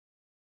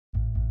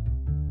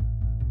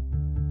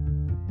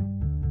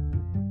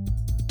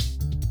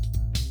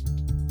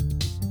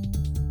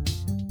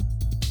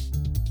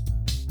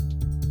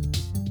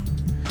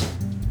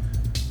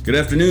Good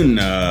afternoon,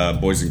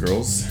 boys and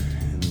girls,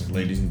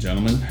 ladies and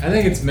gentlemen. I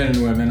think it's men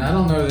and women. I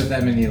don't know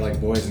that many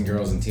boys and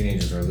girls and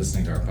teenagers are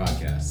listening to our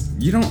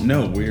podcast. You don't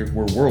know. We're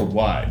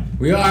worldwide.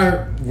 We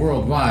are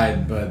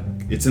worldwide, but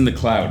it's in the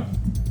cloud.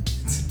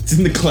 It's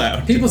in the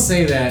cloud. People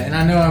say that, and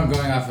I know I'm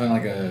going off on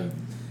a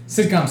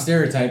sitcom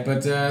stereotype,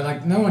 but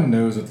no one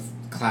knows what the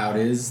cloud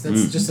is.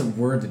 That's just a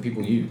word that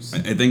people use.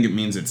 I think it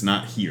means it's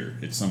not here.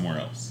 It's somewhere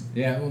else.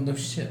 Yeah, well, no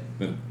shit.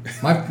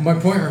 My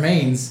point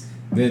remains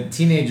that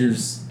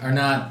teenagers are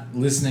not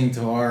listening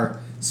to our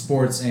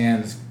sports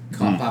and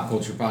pop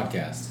culture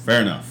podcast.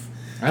 Fair enough.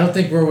 I don't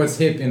think we're what's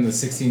hip in the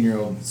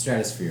 16-year-old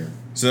stratosphere.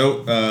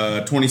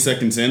 So, 20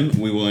 seconds in,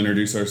 we will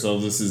introduce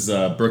ourselves. This is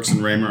Brooks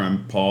and Raymer.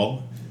 I'm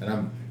Paul. And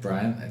I'm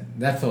Brian.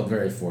 That felt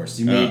very forced.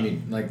 You made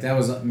me, that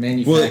was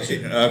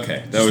manufactured. Well,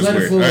 okay, that was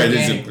weird. All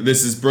right,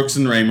 this is Brooks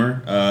and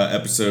Raymer,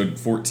 episode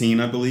 14,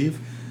 I believe.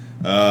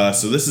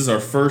 So this is our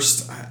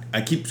first,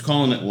 I keep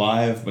calling it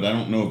live, but I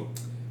don't know.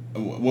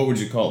 What would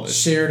you call this?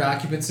 Shared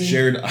occupancy?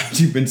 Shared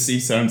occupancy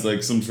sounds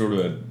like some sort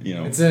of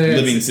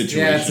living situation.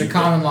 Yeah, it's a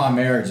common law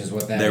marriage is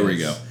what that there is. We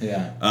go.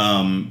 Yeah.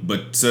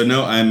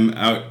 I'm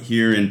out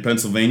here in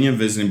Pennsylvania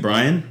visiting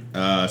Brian.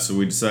 So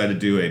we decided to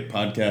do a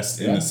podcast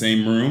in the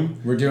same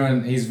room.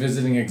 He's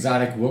visiting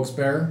exotic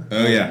Wilkes-Barre.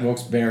 Oh, yeah.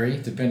 Wilkes-Barre,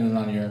 depending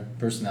on your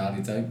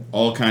personality type.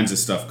 All kinds of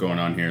stuff going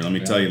on here. Let me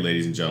tell you,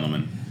 ladies and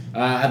gentlemen.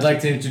 I'd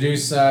like to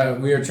introduce,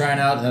 we are trying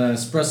out an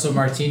espresso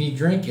martini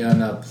drink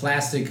in a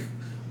plastic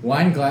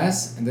wine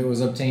glass that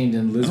was obtained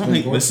in Lisbon, I don't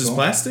think Portugal. this is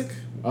plastic?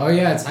 Oh,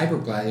 yeah, it's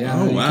hyperplastic. Yeah,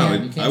 oh, no, wow.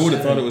 You can't I would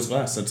have thought it was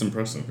glass. That's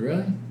impressive.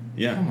 Really?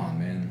 Yeah. Come on,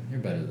 man.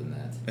 You're better than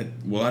that.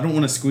 I don't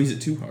want to squeeze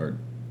it too hard.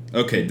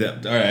 Okay, all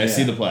right, I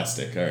see the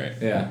plastic. All right.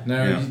 Yeah.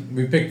 No,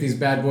 we picked these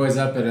bad boys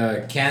up at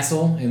a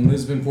castle in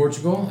Lisbon,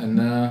 Portugal,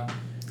 and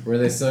where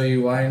they sell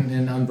you wine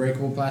in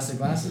unbreakable plastic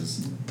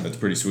glasses. That's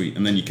pretty sweet.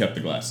 And then you kept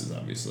the glasses,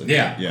 obviously.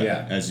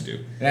 Yeah. As you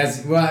do.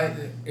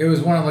 It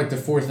was one of the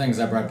 4 things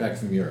I brought back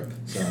from Europe.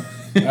 So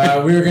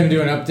we were going to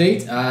do an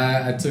update.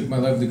 I took my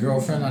lovely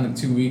girlfriend on a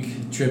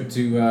 2-week trip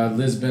to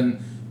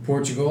Lisbon,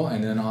 Portugal,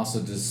 and then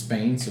also to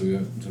Spain. So we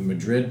went to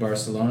Madrid,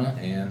 Barcelona,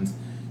 and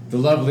the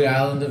lovely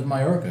island of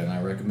Majorca. And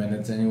I recommend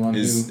it to anyone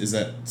Is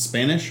that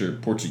Spanish or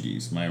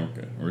Portuguese,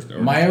 Majorca? Or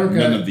Majorca,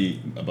 none of the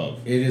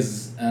above? It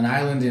is an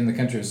island in the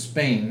country of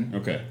Spain.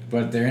 Okay.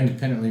 But they're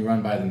independently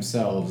run by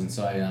themselves, and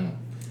so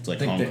It's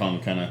like Hong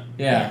Kong kind of.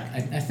 Yeah,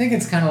 I think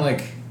it's kind of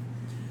like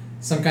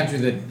some country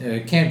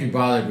that can't be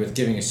bothered with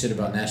giving a shit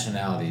about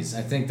nationalities.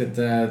 I think that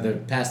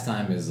the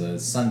pastime is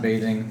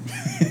sunbathing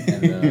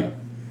and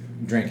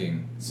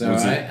drinking. So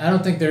I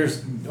don't think they're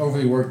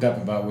overly worked up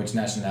about which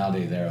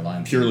nationality they're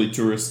aligned to. Purely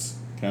tourists,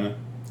 kind of?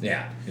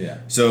 Yeah.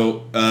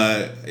 So,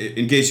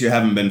 in case you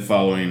haven't been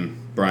following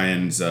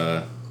Brian's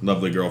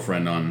lovely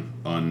girlfriend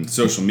on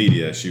social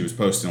media, she was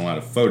posting a lot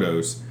of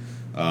photos.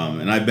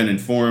 And I've been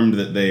informed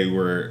that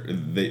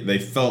they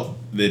felt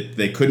that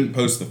they couldn't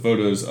post the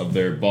photos of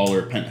their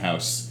baller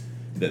penthouse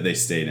that they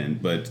stayed in,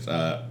 but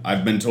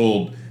I've been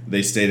told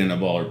they stayed in a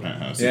baller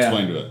penthouse. Yeah.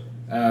 Explain to it.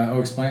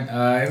 Explain.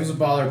 It was a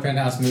baller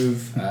penthouse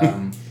move.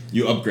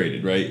 You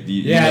upgraded, right?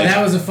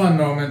 That was a fun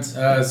moment.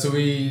 So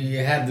we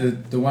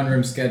had the one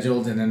room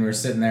scheduled, and then we were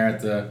sitting there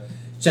at the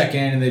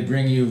check-in, and they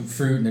bring you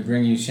fruit and they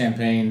bring you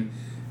champagne.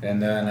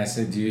 And I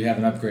said, do you have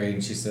an upgrade?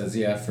 And she says,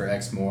 yeah, for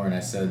X more. And I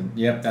said,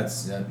 yep,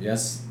 that's,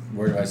 yes.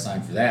 Where do I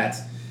sign for that?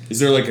 Is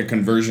there a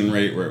conversion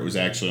rate where it was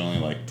actually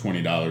only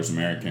 $20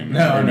 American?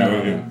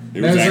 No.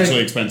 It was actually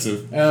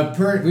expensive?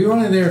 We were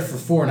only there for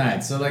 4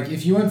 nights. So,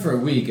 if you went for a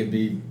week, it'd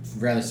be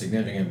rather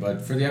significant.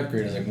 But for the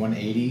upgrade, it was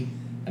 $180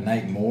 a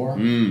night more.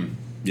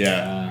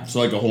 Yeah.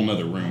 So, a whole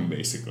nother room,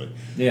 basically.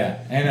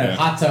 Yeah. And a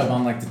hot tub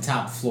on, the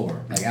top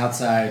floor.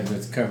 Outside,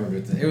 that's covered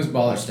with it was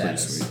baller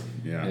status. Pretty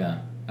sweet. Yeah.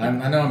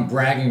 I know I'm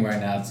bragging right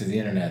now to the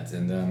internet,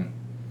 and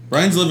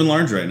Brian's living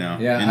large right now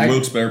in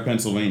Wilkes-Barre,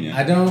 Pennsylvania.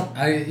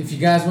 If you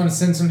guys want to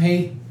send some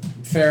hate,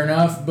 fair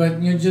enough,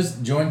 but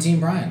just join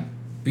Team Brian.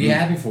 Be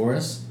happy for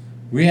us.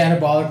 We had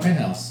a baller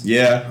penthouse.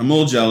 Yeah, I'm a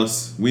little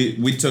jealous.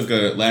 We took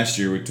last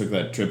year. We took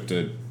that trip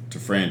to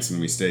France, and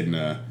we stayed in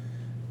a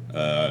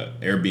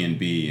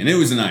Airbnb, and it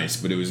was nice,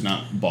 but it was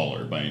not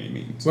baller by any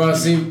means. Well,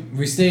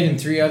 we stayed in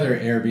 3 other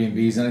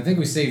Airbnbs, and I think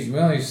we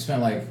only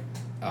spent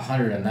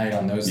 $100 a night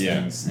on those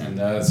things. And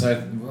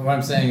what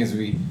I'm saying is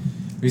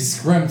we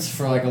scrimped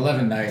for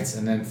 11 nights,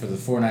 and then for the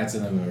 4 nights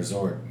in the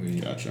resort, we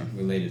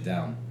laid it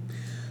down.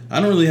 I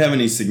don't really have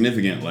any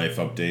significant life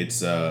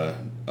updates.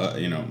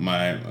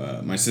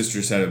 My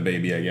sister's had a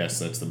baby. I guess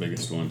that's the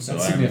biggest one. So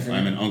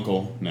I'm an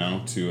uncle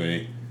now to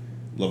a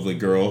lovely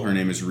girl. Her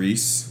name is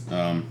Reese.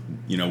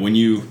 When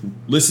you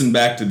listen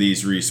back to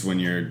these, Reese, when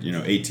you're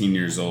 18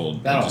 years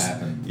old, that'll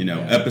happen.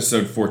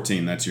 Episode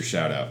 14. That's your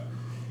shout out.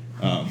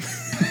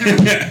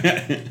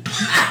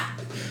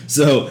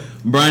 So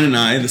Brian and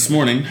I this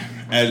morning,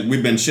 as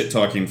we've been shit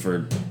talking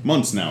for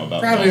months now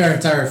about probably golf. Our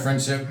entire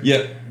friendship.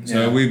 Yep.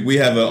 So we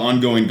have an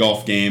ongoing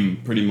golf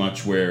game pretty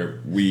much where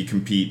we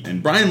compete,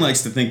 and Brian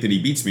likes to think that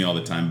he beats me all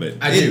the time, but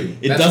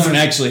it doesn't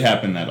actually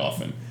happen that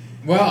often.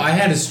 Well, I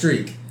had a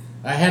streak.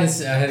 I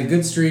had a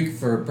good streak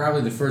for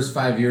probably the first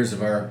 5 years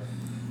of our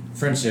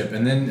friendship,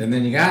 and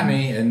then you got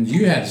me, and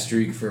you had a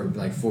streak for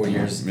like 4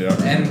 years. Yeah.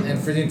 And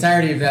for the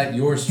entirety of that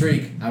your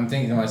streak, I'm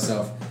thinking to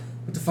myself,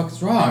 what the fuck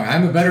is wrong?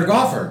 I'm a better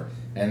golfer,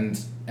 and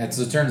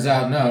so it turns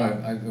out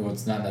well,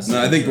 it's not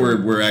necessarily. No, I think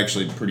true. we're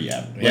actually pretty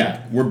average.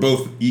 Yeah. We're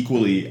both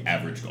equally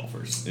average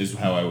golfers. Is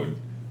how I would.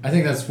 I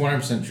think that's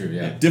 100% true.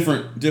 Yeah.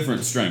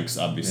 Different strengths,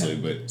 obviously,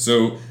 but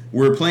so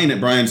we're playing at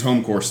Brian's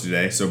home course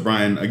today. So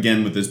Brian,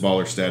 again with his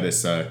baller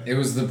status. It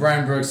was the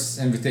Brian Brooks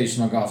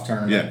Invitational Golf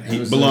Tournament. Yeah,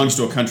 he belongs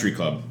to a country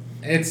club.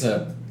 It's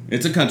a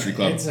country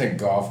club. It's a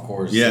golf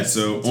course. Yeah,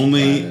 so it's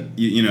only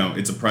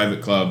it's a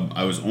private club.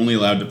 I was only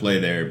allowed to play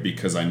there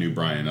because I knew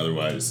Brian.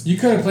 Otherwise, you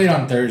could have played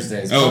on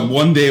Thursdays. Oh,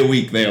 1 day a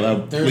week they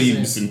allow Thursdays.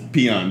 plebes and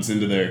peons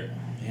into their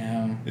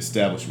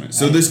establishment.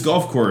 So this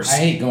golf course I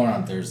hate going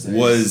on Thursdays.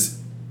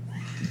 was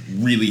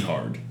really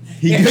hard.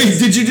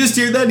 Did you just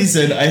hear that? He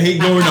said, "I hate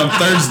going on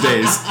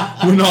Thursdays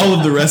when all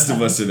of the rest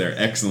of us are there."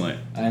 Excellent.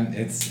 And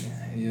it's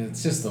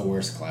just the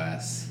worst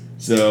class.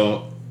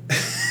 So,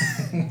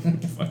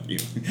 fuck you.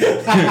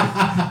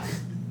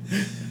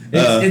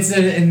 It's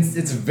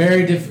a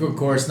very difficult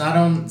course. Not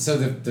on so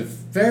the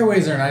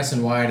fairways are nice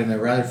and wide and they're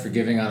rather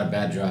forgiving on a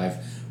bad drive,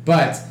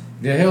 but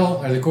the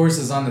hill or the course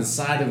is on the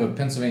side of a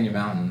Pennsylvania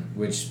mountain,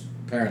 which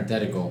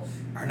parenthetical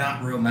are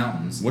not real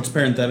mountains. What's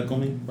parenthetical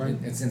mean, right?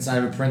 It's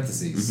inside of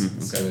parentheses, Okay.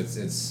 so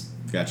it's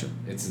Gotcha.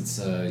 It's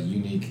a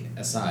unique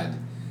aside.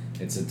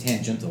 It's a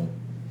tangential.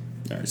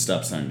 All right,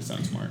 stop trying to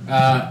sound smart.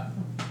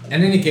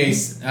 In any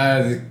case,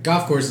 the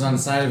golf course is on the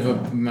side of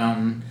a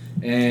mountain,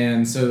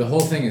 and so the whole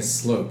thing is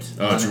sloped.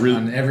 Oh, it's really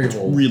on every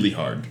hole. Really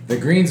hard. The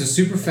greens are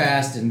super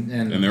fast and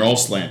they're all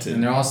slanted.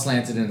 And they're all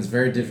slanted, and it's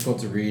very difficult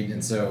to read.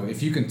 And so,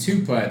 if you can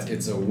two putt,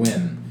 it's a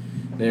win.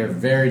 They are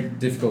very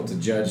difficult to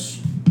judge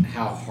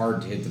how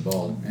hard to hit the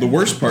ball. The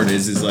worst part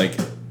is like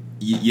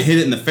you hit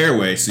it in the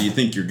fairway, so you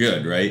think you're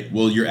good, right?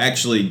 Well, you're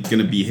actually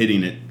gonna be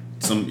hitting it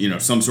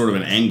some sort of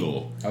an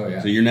angle. Oh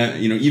yeah. So you're not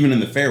even in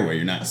the fairway,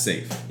 you're not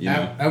safe.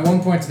 At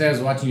one point today, I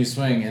was watching you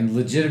swing, and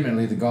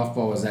legitimately, the golf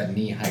ball was at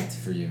knee height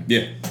for you.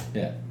 Yeah.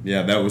 Yeah.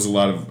 Yeah, that was a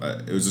lot of.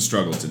 It was a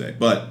struggle today,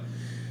 but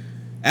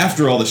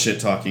after all the shit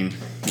talking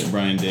that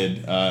Brian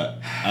did,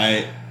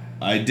 I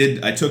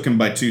took him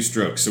by 2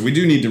 strokes. So we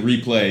do need to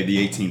replay the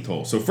 18th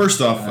hole. So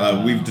first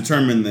off, we've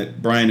determined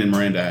that Brian and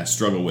Miranda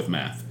struggle with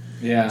math.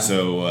 Yeah.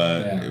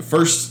 So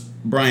first,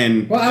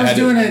 Brian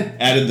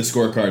added the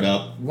scorecard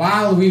up.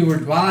 While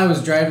I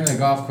was driving the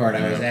golf cart,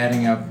 I was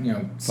adding up,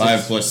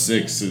 5 plus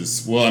 6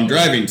 is I'm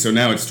driving, so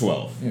now it's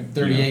 12.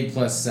 38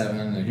 plus 7,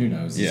 and who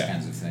knows, these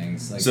kinds of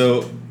things.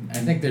 So I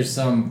think there's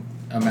some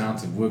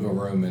amount of wiggle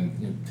room,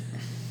 and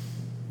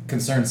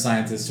concerned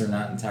scientists are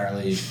not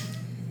entirely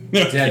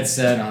dead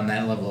set on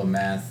that level of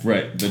math.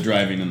 Right, the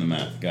driving and the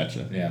math.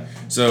 Gotcha. Yeah.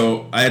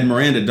 So I had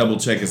Miranda double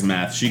check his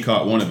math. She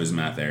caught one of his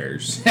math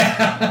errors.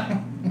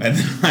 And then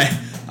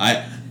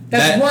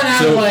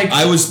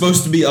I was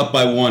supposed to be up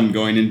by 1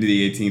 going into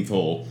the 18th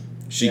hole.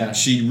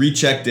 She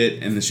rechecked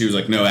it, and then she was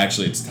like, "No,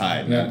 actually, it's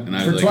tied." Yeah. And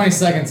I for was 20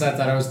 seconds, I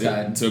thought I was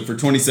tied. So for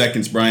 20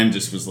 seconds, Brian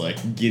just was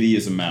like giddy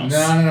as a mouse.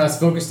 No, it's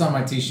focused on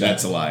my tee shot.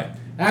 That's a lie.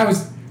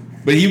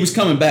 But he was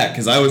coming back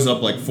because I was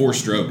up like 4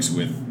 strokes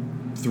with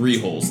 3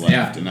 holes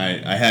left,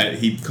 and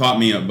he caught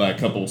me up by a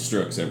couple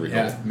strokes every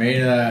hole. Yeah,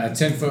 made a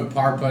 10-foot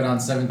par putt on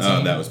 17.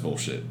 Oh, that was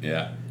bullshit.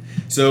 Yeah.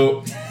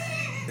 So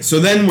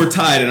then we're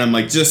tied, and I'm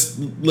like, just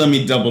let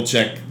me double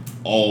check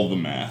all the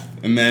math.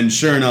 And then,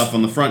 sure enough,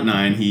 on the front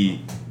 9, he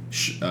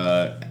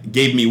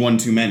gave me 1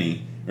 too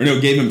many. Or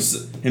no, gave him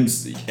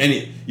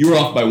you were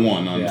off by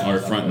 1 on our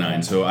front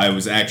 9, so I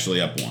was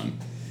actually up 1.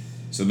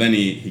 So then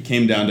he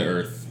came down to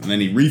earth, and then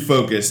he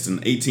refocused,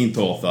 and 18th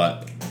hole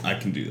thought, I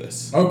can do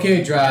this.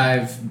 Okay,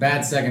 drive,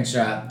 bad second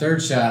shot,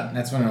 third shot,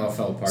 that's when it all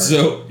fell apart.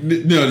 So,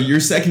 no, your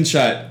second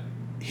shot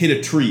hit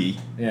a tree.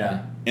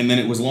 Yeah. And then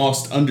it was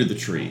lost under the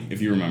tree, if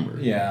you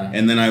remember. Yeah.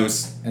 And then it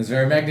was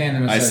very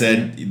magnanimous. I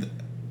said,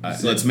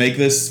 let's make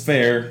this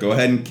fair. Go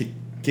ahead and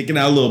kick it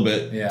out a little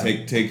bit. Yeah.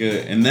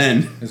 And then...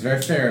 It was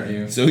very fair of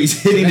you. So he's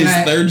hitting his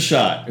third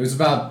shot. It was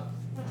about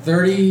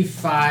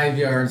 35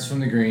 yards from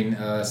the green,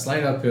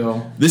 slight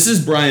uphill. This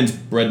is Brian's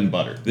bread and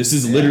butter. This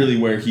is literally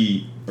where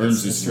he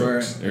earns his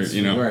strokes.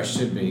 Where I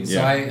should be.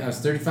 So I was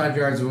 35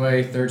 yards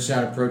away, third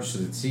shot approach to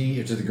the tee,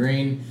 or to the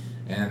green,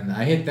 and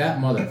I hit that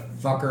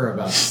motherfucker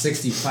about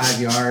 65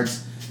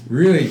 yards.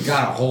 Really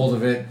got a hold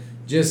of it.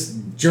 Just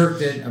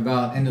jerked it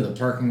about into the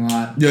parking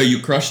lot. Yeah, you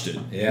crushed it.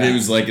 Yeah. It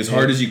was like as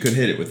hard as you could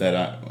hit it with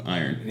that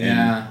iron.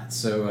 Yeah,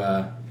 so...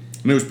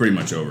 and it was pretty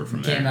much over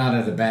from there. Came out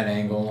at a bad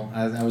angle.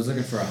 I was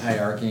looking for a high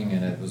arcing,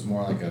 and it was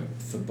more like a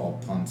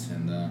football punt.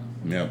 And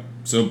Yep.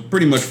 So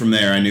pretty much from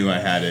there, I knew I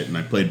had it, and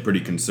I played pretty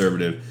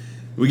conservative.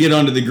 We get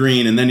onto the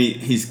green, and then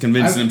he's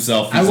convincing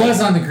himself. I was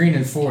on the green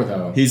in 4,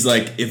 though. He's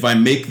like, if I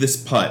make this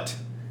putt,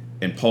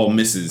 and Paul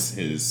misses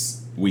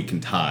his, we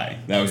can tie.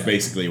 That was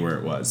basically where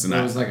it was. And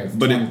it was like a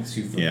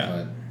 22-foot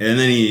putt. And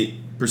then he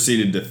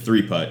proceeded to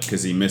 3-putt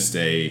because he missed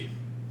a,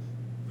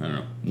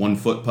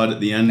 1-foot putt at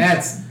the end.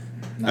 That's...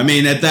 I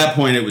mean, at that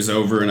point it was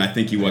over, and I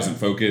think he wasn't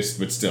focused,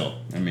 but still,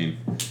 I mean...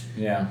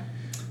 Yeah.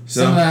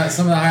 So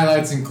Some of the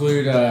highlights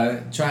include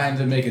trying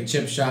to make a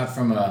chip shot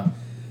from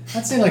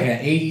I'd say like an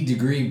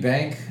 80-degree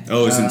bank.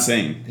 oh, it's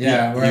insane.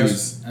 Yeah, where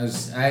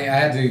I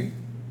had to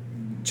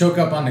choke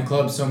up on the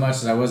club so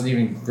much that I wasn't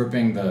even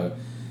gripping the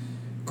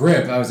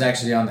grip. I was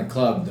actually on the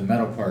club, the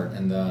metal part,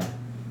 and the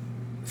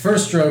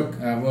first stroke.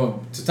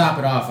 To top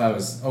it off, I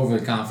was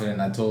overly confident.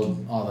 I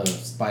told all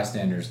the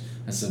bystanders,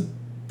 I said,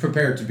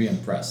 "Prepare to be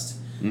impressed."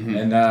 Mm-hmm.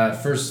 And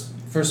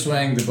first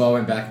swing, the ball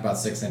went back about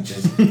 6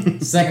 inches.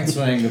 Second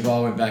swing, the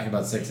ball went back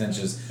about 6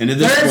 inches. And at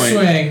this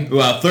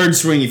third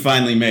swing, he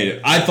finally made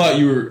it. I thought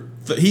you were.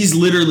 He's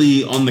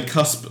literally on the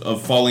cusp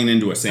of falling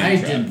into a sand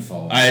trap. I didn't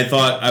fall. I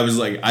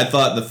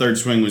thought the third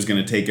swing was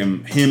going to take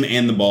him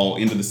and the ball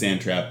into the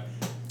sand trap.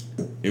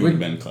 It would have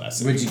been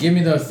classic. Would you give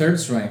me the third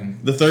swing?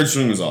 The third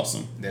swing was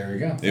awesome. There we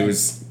go. It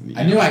was.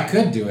 I knew I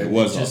could do it. It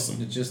was awesome.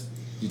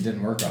 You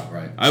didn't work out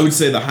right. I would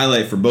say the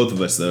highlight for both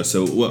of us though.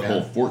 So what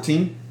hole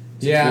 14?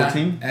 Yeah.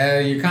 14?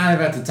 You're kind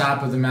of at the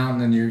top of the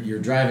mountain, and you're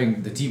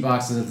driving. The tee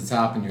box is at the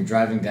top, and you're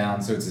driving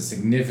down. So it's a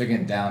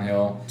significant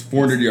downhill. It's a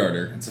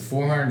 400-yarder. It's a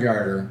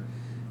 400-yarder,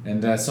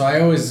 and so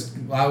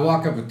I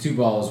walk up with two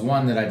balls.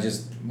 One that I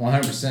just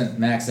 100%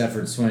 max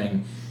effort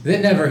swing.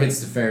 That never hits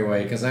the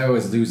fairway because I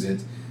always lose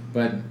it,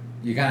 but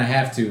you kind of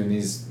have to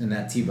in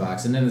that tee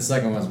box. And then the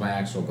second one's my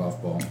actual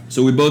golf ball.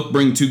 So we both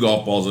bring two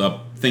golf balls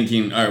up,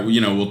 thinking, all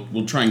right,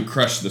 we'll try and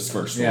crush this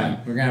first one. Yeah,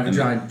 we're gonna have a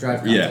drive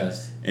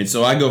contest. Yeah, and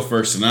so I go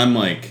first, and I'm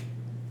like,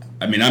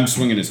 I'm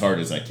swinging as hard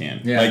as I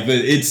can. Yeah,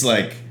 it's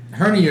like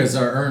hernias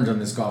are earned on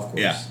this golf course.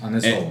 Yeah, on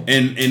this hole.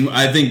 And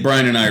I think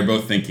Brian and I are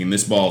both thinking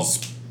this ball's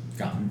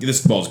gone.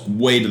 This ball's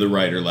way to the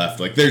right or left.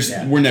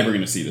 We're never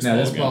gonna see this ball.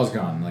 No, this ball's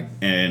gone.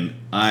 And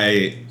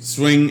I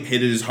swing,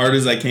 hit it as hard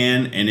as I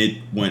can, and it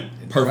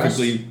went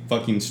perfectly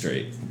fucking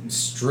straight.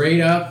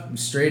 Straight up,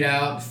 straight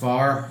out,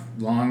 far,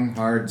 long,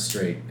 hard,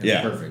 straight.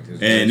 It was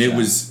perfect. It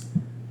was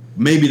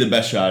maybe the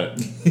best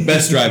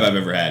drive I've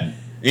ever had.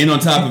 And on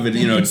top of it,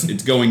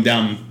 it's going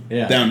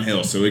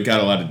downhill, so it got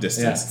a lot of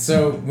distance. Yeah.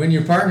 So when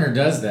your partner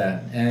does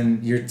that,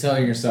 and you're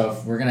telling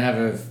yourself, we're gonna have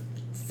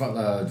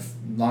a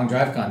long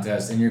drive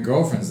contest, and your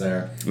girlfriend's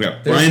there. Yeah.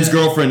 Brian's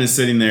girlfriend is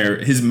sitting there.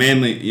 His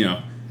manhood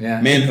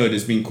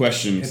is being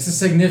questioned. It's a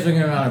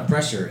significant amount of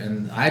pressure,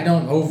 and I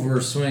don't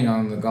overswing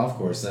on the golf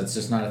course. That's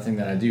just not a thing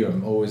that I do.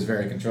 I'm always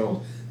very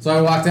controlled. So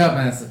I walked up,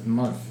 and I said,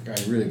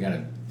 motherfucker, I really got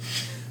to...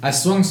 I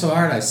swung so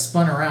hard, I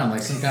spun around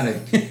like some kind of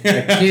a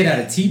kid at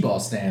a t-ball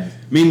stand.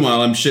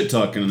 Meanwhile, I'm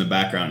shit-talking in the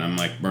background. I'm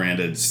like,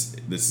 Miranda, this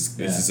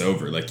is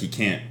over. Like, he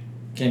can't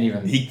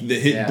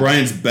even...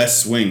 Brian's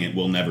best swing, it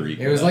will never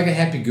equal. It was like a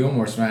Happy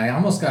Gilmore swing. I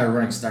almost got a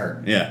running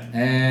start. Yeah.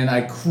 And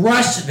I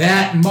crushed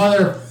that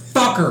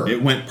motherfucker.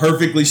 It went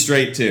perfectly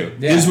straight, too.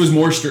 Yeah. His was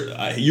more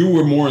straight. You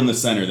were more in the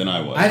center than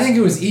I was. I think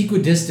it was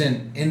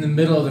equidistant in the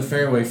middle of the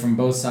fairway from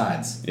both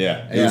sides.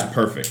 Yeah, it was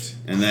perfect.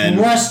 And then...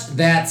 crushed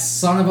that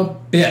son of a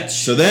bitch.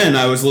 So then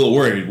I was a little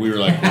worried. We were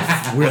like,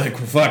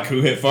 fuck,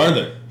 who hit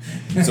farther?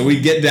 So we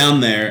get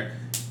down there.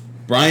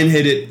 Brian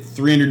hit it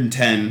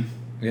 310.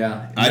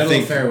 Yeah, I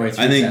think fairway,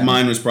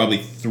 mine was probably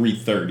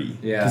 330.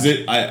 Yeah,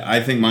 because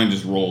I think mine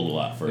just rolled a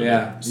lot further.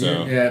 Yeah,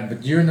 so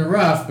but you're in the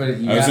rough. But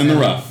I was in the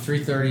rough.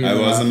 330. I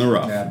was in the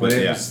rough. Yeah, but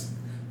it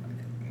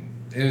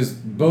was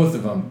both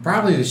of them.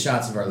 Probably the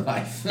shots of our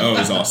life. Oh, it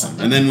was awesome.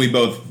 And then we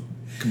both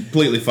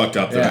completely fucked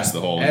up the rest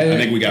of the hole. I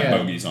think we got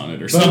bogeys on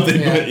it or something.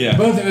 Yeah.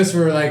 But both of us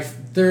were like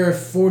they're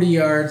 40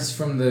 yards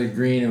from the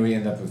green, and we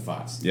end up with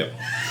 5s. Yep.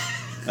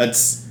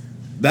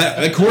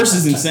 That course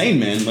is insane,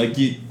 man.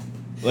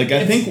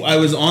 I think I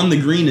was on the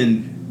green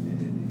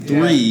in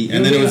 3,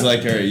 and then it was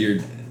like, all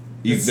right,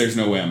 there's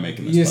no way I'm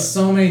making this putt.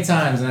 So many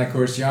times in that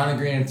course, you're on the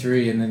green in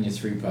 3, and then you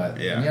 3-putt.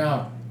 Yeah. And you know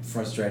how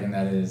frustrating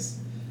that is.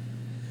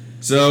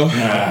 So,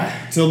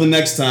 till the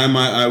next time,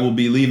 I will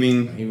be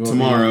leaving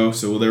tomorrow,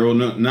 so there will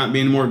not be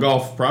any more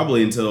golf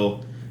probably until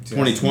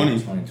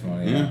 2020.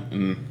 2020, yeah.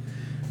 And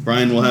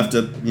Brian will have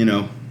to,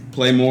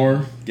 play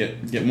more,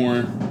 get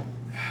more...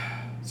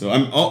 So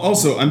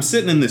I'm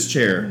sitting in this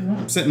chair.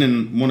 I'm sitting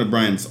in one of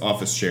Brian's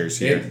office chairs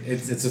here.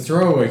 It's a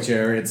throwaway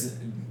chair.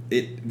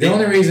 The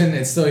only reason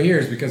it's still here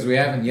is because we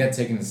haven't yet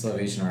taken the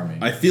Salvation Army.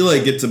 I feel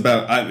like it's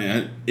about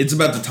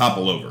to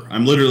topple over.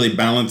 I'm literally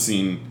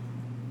balancing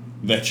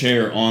the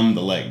chair on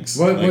the legs.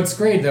 What's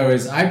great though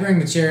is I bring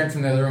the chair in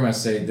from the other room. I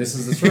say, "This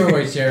is the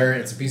throwaway chair.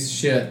 It's a piece of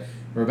shit.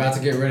 We're about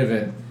to get rid of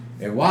it."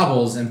 It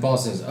wobbles, and Paul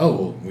says, "Oh,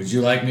 well, would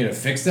you like me to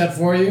fix that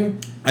for you?"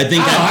 I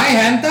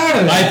hadn't thought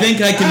of that. I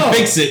think I can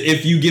fix it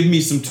if you give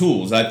me some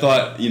tools. I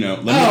thought, let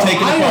me take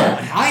it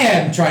apart. I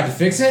hadn't tried to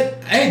fix it.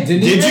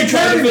 Did you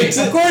try to fix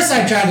it? Of course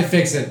I tried to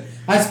fix it.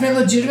 I spent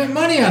legitimate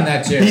money on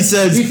that chair. He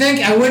says... You think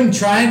I wouldn't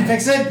try and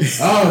fix it?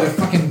 Oh, the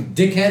fucking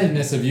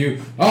dickheadedness of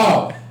you.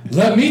 Oh,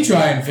 let me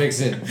try and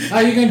fix it. Oh,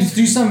 you're going to just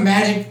do some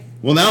magic?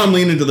 Well, now I'm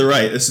leaning to the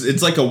right.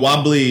 It's like a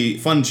wobbly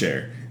fun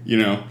chair,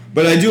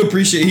 But I do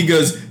appreciate... He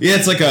goes, yeah,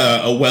 it's like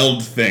a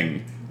weld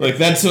thing. Like,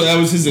 that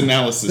was his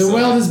analysis. The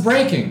weld is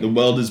breaking. The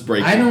weld is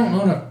breaking. I don't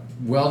own a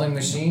welding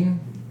machine.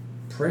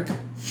 Prick.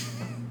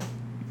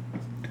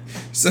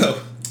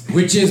 So...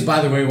 Which is,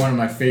 by the way, one of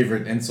my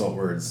favorite insult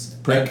words.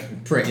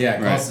 Prick. Prick,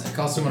 yeah. Right.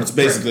 Call someone It's a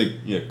prick.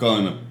 basically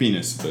calling a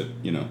penis, but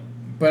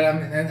But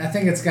I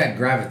think it's got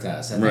gravitas.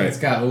 I think Right. it's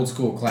got old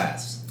school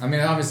class. I mean,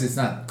 obviously it's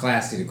not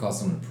classy to call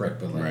someone a prick,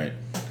 but like right.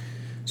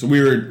 So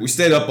we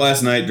stayed up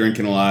last night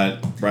drinking a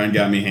lot. Brian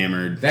got me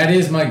hammered. that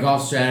is my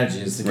golf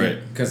strategy is to Right.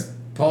 because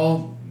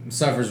Paul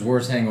suffers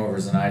worse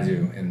hangovers than I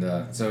do, and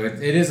so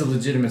it is a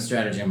legitimate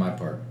strategy on my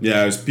part.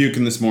 Yeah, I was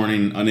puking this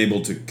morning,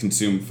 unable to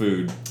consume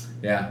food.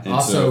 Yeah. And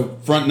Also, so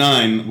front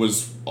nine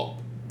was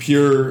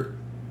pure,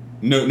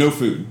 no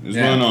food. It was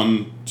Yeah. run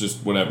on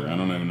just whatever. I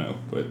don't even know,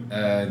 but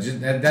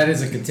that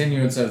is a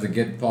continuance of the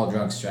get Paul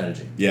drunk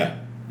strategy. yeah,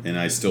 and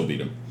I still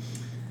beat him.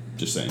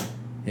 Just saying.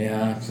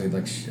 Yeah, I played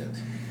like shit.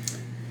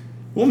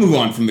 We'll move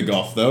on from the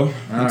golf though.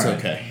 It's right.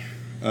 okay.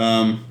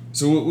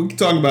 So we can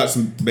talk about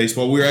some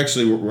baseball. We were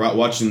actually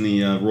watching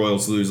the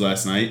Royals lose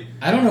last night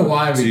I don't know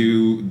why we.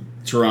 to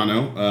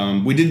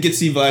Toronto. We did get to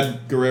see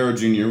Vlad Guerrero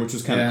Jr., which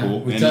was kind of cool.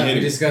 We, And he we hit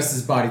it. discussed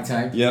his body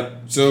type.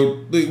 Yep. So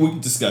we can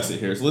discuss it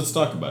here. So let's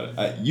talk about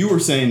it. You were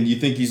saying you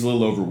think he's a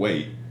little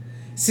overweight.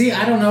 See,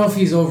 I don't know if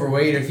he's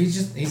overweight or if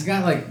he's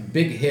got like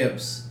big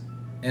hips,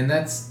 and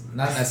that's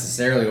not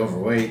necessarily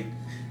overweight.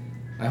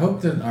 I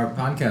hope that our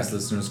podcast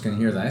listeners can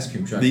hear the ice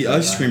cream truck. The drive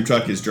ice by. cream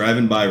truck is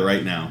driving by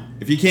right now.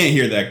 If you can't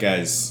hear that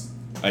guy's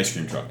ice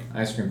cream truck.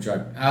 Ice cream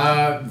truck.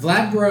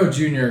 Vlad Guerrero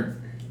Jr.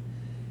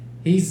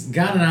 He's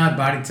got an odd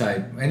body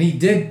type, and he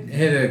did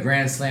hit a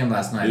grand slam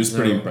last night. It was so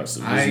pretty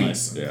impressive. It was I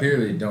nice, yeah.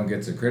 clearly don't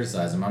get to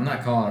criticize him. I'm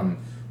not calling him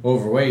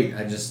overweight.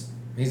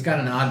 He's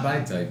got an odd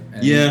body type.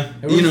 And Yeah,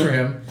 it works for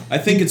him. I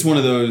think it's one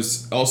of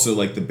those. Also,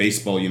 like the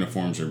baseball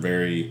uniforms are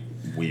very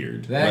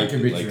weird. That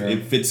could be like, true.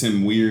 It fits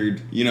him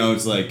weird.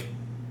 It's like.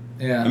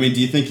 Yeah. I mean, do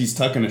you think he's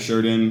tucking a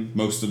shirt in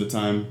most of the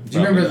time? Do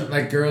you remember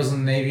Probably like girls in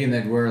the Navy and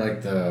they'd wear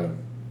like the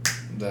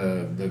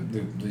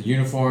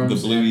uniforms?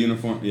 the blue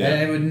uniform? Yeah.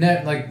 And it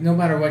would no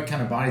matter what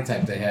kind of body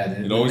type they had,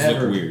 It always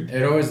looked weird.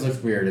 It always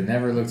looked weird. It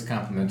never looked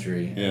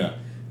complimentary. Yeah.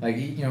 Like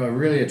a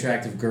really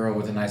attractive girl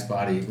with a nice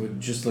body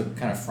would just look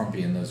kind of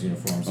frumpy in those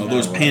uniforms. Oh, no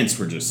those matter what. pants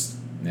were just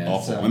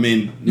awful. so- I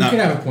mean, You could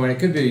have a point. It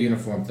could be a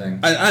uniform thing.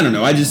 I don't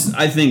know. I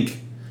think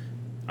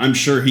I'm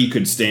sure he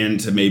could stand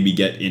to maybe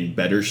get in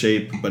better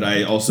shape, but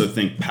I also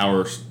think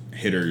power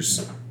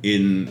hitters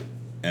in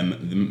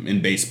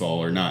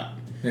baseball are not.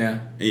 Yeah.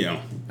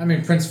 I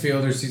mean, Prince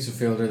Fielder, Cecil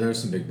Fielder, there's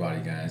some big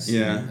body guys.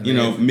 Yeah. And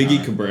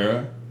Miggy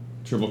Cabrera,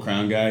 Triple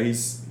Crown guy.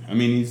 He's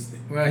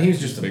Well, he was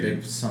just a bigger.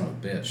 big son of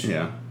a bitch.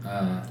 Yeah.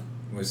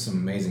 With some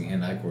amazing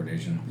hand-eye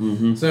coordination.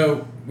 Mm-hmm.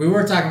 So we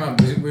were talking about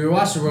we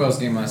watched the Royals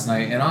game last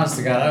night, and honest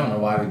to God, I don't know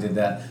why we did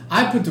that.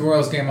 I put the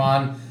Royals game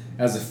on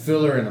as a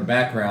filler in the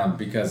background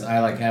because I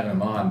like having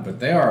them on, but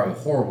they are a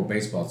horrible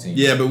baseball team.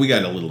 Yeah, but we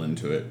got a little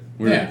into it.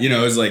 Yeah.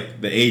 It was like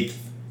the 8th.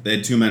 They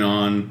had 2 men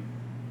on.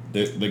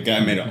 The guy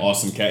made an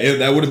awesome catch.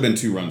 That would have been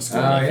 2 runs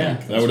scored. I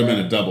think that would have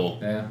been a double.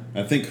 Yeah.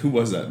 I think who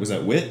was that? Was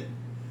that Witt?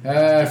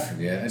 I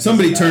forget. It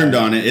Somebody doesn't turned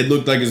matter. on it. It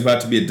looked like it was about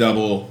to be a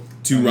double.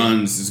 2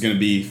 runs is going to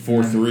be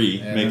 4-3,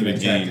 Yeah, make it then a they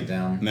tracked game. it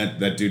down.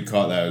 And that dude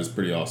caught that. It was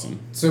pretty awesome.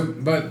 So,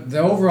 but the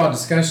overall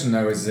discussion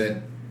though is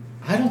that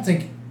I don't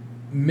think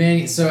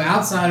many. So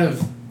outside of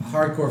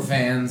hardcore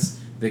fans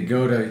that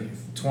go to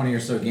 20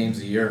 or so games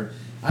a year,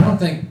 I don't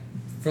think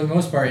for the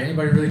most part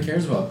anybody really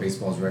cares about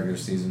baseball's regular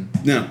season.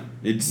 No,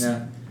 it's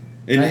Yeah.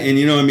 and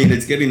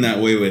it's getting that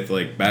way with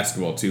like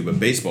basketball too, but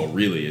baseball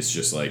really is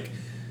just like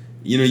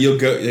you'll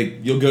go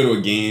to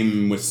a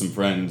game with some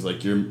friends,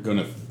 like you're going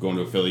to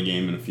a Philly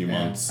game in a few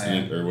months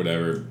or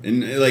whatever,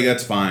 and like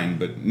that's fine,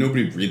 but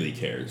nobody really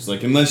cares,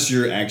 like unless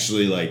you're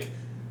actually like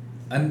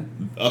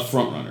a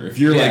front runner. If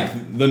you're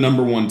like the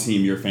number 1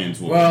 team, your fans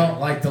will care.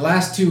 Like the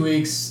last 2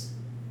 weeks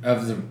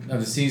of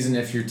the season,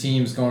 if your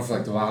team's going for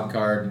like the wild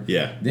card,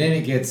 Yeah. then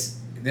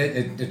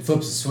it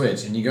flips a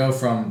switch and you go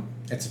from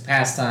it's a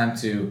pastime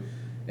to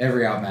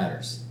every out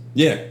matters.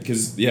 Yeah,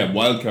 because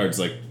wild cards,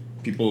 like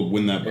people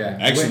win that. Yeah.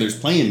 Actually, there's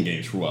playing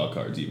games for wild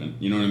cards even.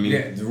 You know what I mean?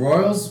 Yeah, the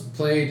Royals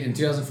played in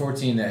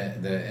 2014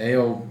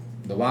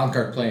 the wild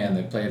card play-in.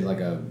 They played like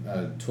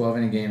a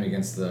 12-inning game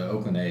against the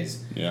Oakland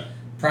A's. Yeah.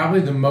 Probably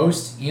the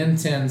most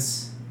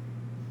intense.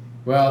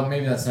 Well,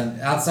 maybe that's not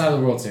outside of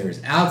the World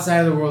Series. Outside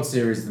of the World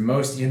Series, the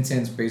most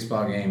intense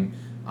baseball game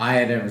I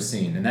had ever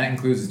seen, and that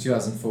includes the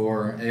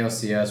 2004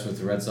 ALCS with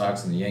the Red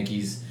Sox and the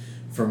Yankees.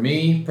 For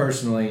me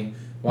personally,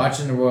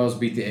 watching the Royals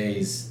beat the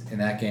A's in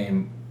that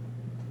game,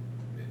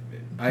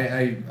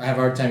 I have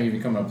a hard time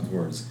even coming up with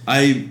words.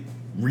 I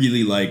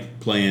really like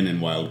playing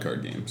in wild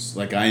card games.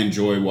 Like I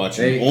enjoy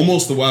watching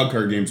almost the wild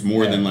card games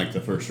more than like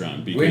the first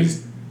round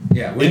because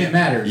when it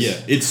matters. Yeah,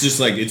 it's just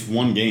like it's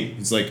one game.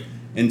 It's like,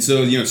 and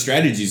so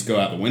strategies go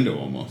out the window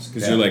almost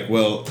because you're like,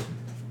 well,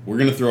 we're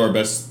gonna throw our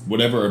best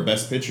whatever our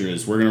best pitcher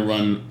is. We're gonna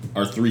run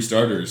our 3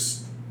 starters.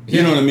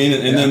 You know what I mean?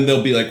 And then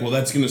they'll be like, well,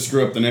 that's going to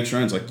screw up the next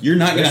round. It's like, you're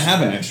not going to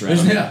have a next round.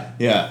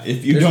 Yeah,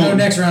 if you There's don't. no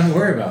next round to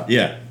worry about.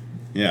 Yeah,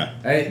 yeah.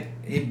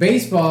 In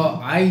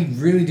baseball, I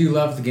really do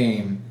love the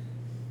game,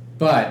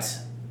 but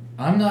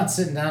I'm not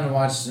sitting down to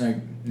watch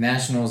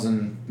Nationals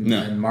and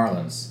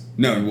Marlins.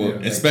 No, well,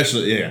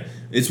 especially,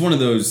 it's one of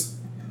those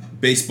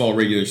baseball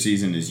regular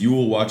season is you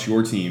will watch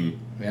your team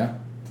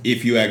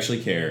if you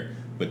actually care,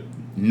 but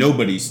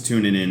nobody's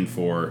tuning in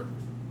for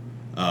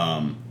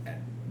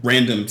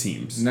random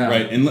teams,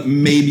 right?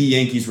 And maybe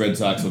Yankees, Red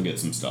Sox will get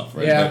some stuff,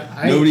 right? Yeah,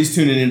 but nobody's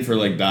tuning in for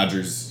like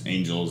Dodgers,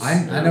 Angels.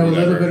 I know a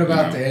little bit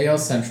about the AL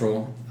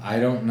Central. I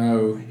don't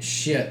know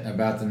shit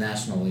about the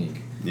National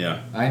League.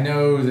 Yeah. I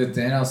know that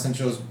the NL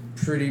Central is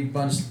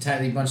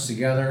tightly bunched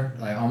together,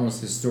 like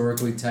almost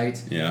historically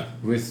tight. Yeah.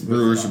 With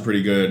Brewers are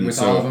pretty good.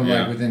 With all of them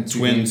like within 2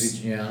 games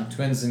each. Yeah.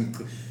 Twins in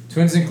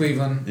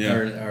Cleveland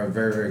are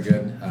very, very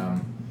good.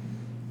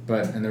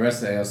 And the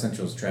rest of the AL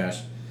Central is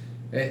trash.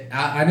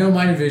 I know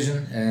my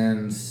division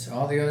and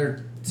all the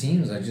other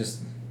teams. I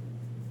just.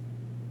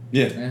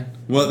 Yeah.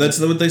 Well, that's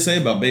what they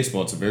say about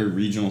baseball. It's a very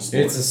regional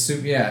sport. It's a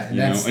super. Yeah.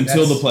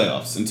 Until the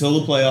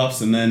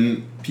playoffs, and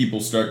then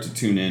people start to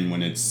tune in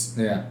when it's.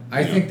 Yeah,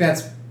 I think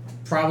that's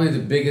probably the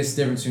biggest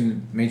difference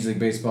between Major League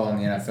Baseball and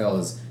the NFL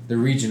is the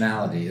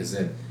regionality. Is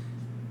that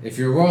if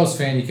you're a Royals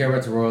fan, you care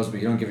about the Royals,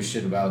 but you don't give a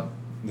shit about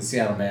the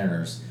Seattle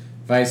Mariners.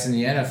 Vice in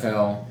the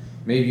NFL,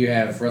 maybe you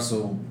have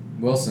Russell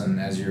Wilson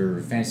as your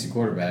fantasy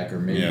quarterback, or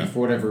maybe for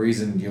whatever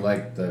reason you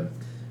like the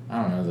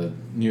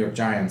New York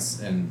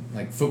Giants, and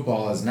like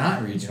football is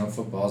not regional,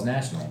 football is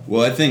national.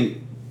 Well, I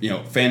think,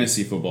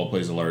 fantasy football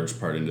plays a large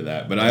part into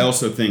that, but I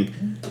also think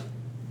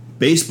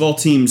baseball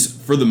teams,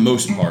 for the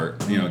most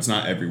part, it's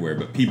not everywhere,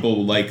 but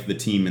people like the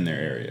team in their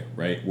area,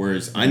 right?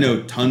 Whereas I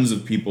know tons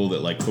of people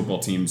that like football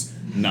teams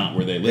not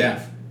where they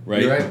live,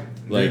 right? You're right.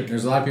 Like,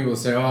 there's a lot of people that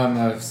say, "Oh, I'm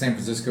a San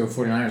Francisco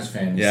 49ers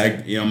fan."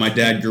 Yeah, my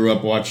dad grew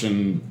up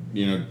watching,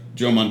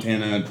 Joe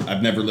Montana.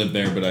 I've never lived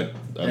there, but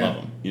I love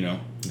him.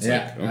 It's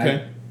like,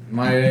 okay.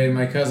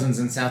 My cousins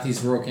in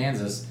southeast rural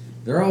Kansas,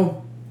 they're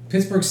all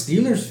Pittsburgh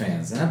Steelers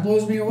fans, and that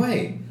blows me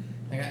away.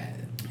 Like,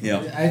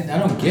 I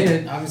don't get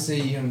it.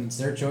 Obviously, it's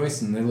their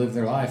choice, and they live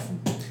their life.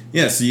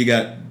 Yeah, so you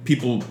got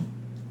people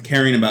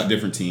caring about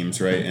different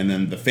teams, right? And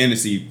then the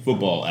fantasy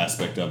football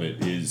aspect of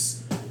it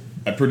is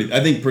I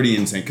think pretty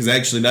insane, because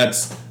actually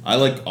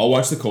I'll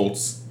watch the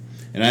Colts,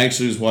 and I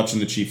actually was watching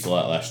the Chiefs a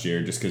lot last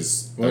year just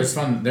because it's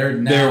fun.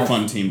 They're a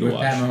fun team to with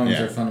watch. Pat Mahomes,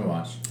 they're fun to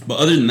watch. But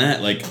other than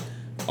that, like,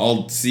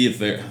 I'll see if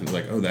they're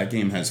like, oh, that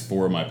game has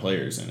 4 of my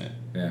players in it.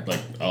 Yeah.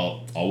 Like,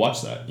 I'll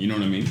watch that. You know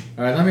what I mean?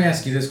 All right, let me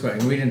ask you this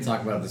question. We didn't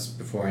talk about this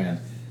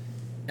beforehand.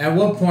 At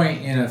what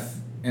point in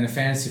a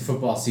fantasy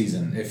football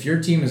season, if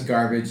your team is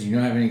garbage, you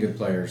don't have any good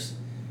players,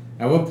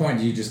 at what point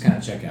do you just kind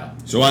of check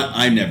out? So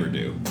I never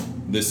do.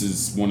 This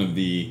is one of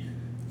the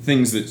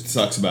things that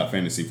sucks about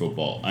fantasy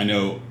football. I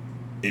know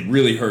it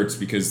really hurts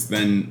because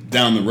then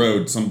down the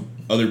road, some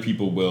other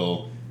people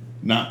will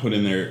not put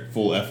in their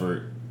full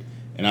effort,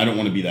 and I don't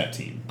want to be that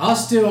team.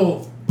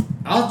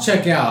 I'll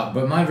check out,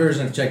 but my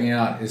version of checking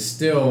out is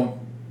still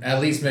at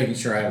least making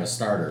sure I have a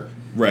starter.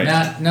 Right.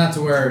 Not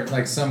to where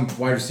like some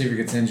wide receiver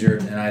gets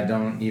injured and I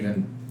don't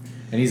even,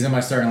 and he's in my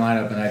starting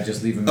lineup and I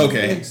just leave him in the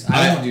leagues.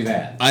 I don't do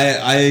that.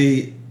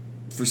 I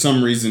for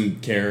some reason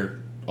care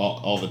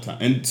all the time,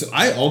 and so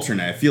I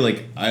alternate. I feel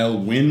like I'll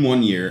win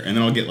one year and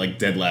then I'll get like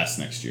dead last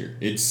next year.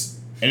 It's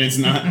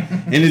not,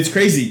 and it's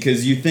crazy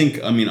because you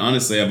think, I mean,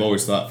 honestly, I've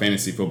always thought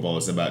fantasy football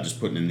is about just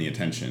putting in the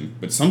attention.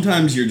 But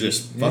sometimes you're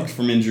just fucked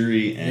from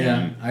injury,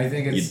 and I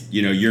think it's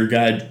your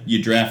guy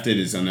you drafted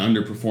is an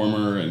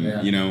underperformer,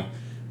 and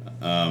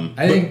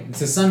I think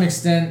to some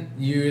extent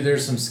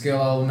there's some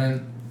skill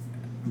element,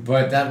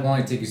 but that will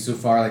only take you so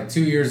far. Like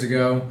 2 years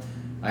ago,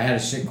 I had a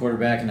shit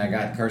quarterback and I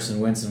got Carson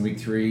Wentz in week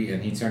 3,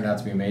 and he turned out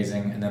to be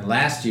amazing. And then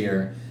last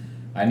year,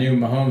 I knew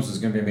Mahomes was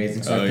going to be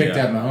amazing, so I picked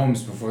up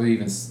Mahomes before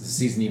the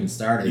season even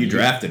started. You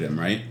drafted him,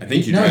 right? I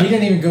think he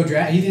didn't even go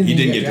draft. He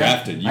didn't get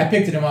drafted. I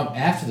picked him up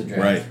after the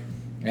draft. Right.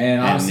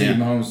 And obviously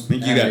Mahomes. I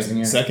think you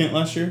got second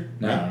last year?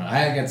 No,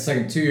 I got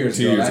second 2 years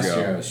ago. Last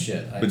year I was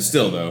shit. But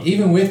still, though.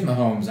 Even with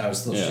Mahomes, I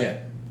was still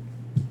shit.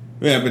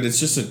 Yeah, but it's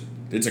just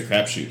it's a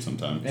crapshoot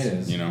sometimes. It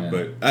is.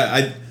 But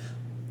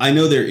I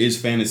know there is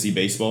fantasy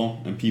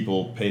baseball, and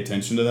people pay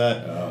attention to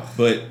that.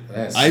 But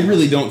I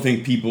really don't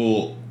think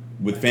people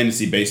with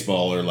fantasy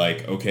baseball are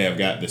like, okay, I've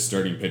got this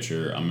starting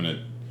pitcher.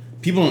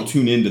 People don't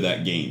tune into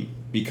that game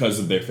because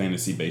of their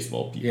fantasy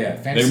baseball people. Yeah,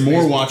 they're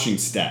more watching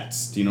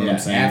stats. Do you know what I'm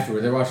saying?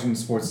 Afterward, they're watching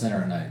Sports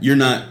Center at night. You're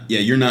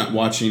not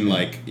watching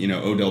like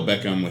Odell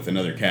Beckham with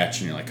another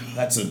catch, and you're like, oh,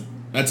 that's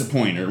a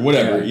point or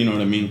whatever. Yeah. You know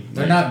what I mean?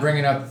 They're not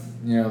bringing up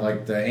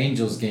like the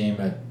Angels game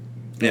at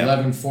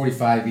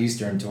 11:45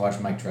 Eastern to watch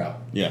Mike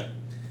Trout. Yeah.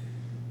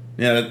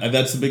 Yeah,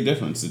 that's the big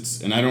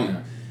difference. I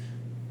don't.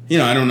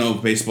 Yeah. I don't know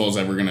if baseball's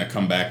ever going to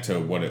come back to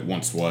what it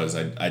once was.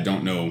 I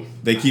don't know.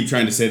 They keep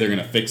trying to say they're going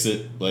to fix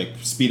it, like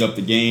speed up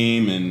the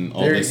game and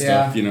all this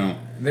stuff,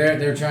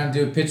 They're trying to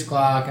do a pitch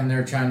clock, and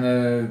they're trying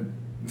to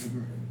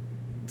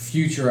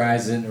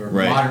futurize it or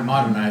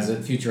modernize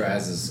it.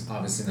 Futurize is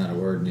obviously not a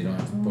word, and you don't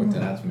have to point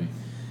that out to me.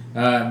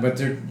 But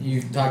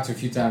you've talked to a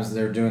few times,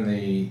 they're doing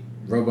the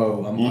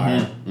robo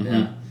umpire,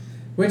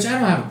 which I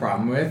don't have a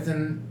problem with,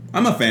 and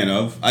I'm a fan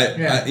of.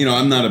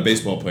 I'm not a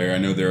baseball player. I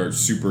know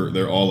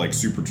they're all like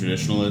super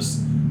traditionalists,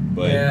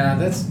 but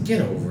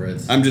get over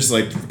it. I'm just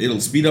like, it'll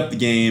speed up the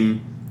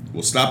game.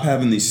 we'll stop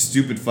having these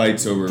stupid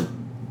fights over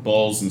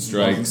balls and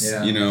strikes.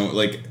 Yeah. You know,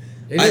 like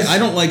I I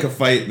don't like a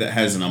fight that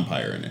has an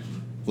umpire in it.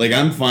 Like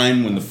I'm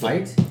fine when the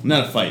fight,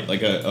 not a fight.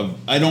 Like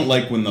I don't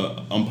like when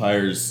the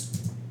umpires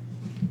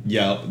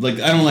yell. Like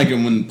I don't like it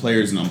when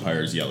players and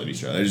umpires yell at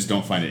each other. I just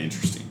don't find it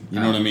interesting. You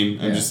know what I mean?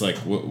 I'm just like,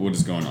 what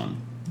is going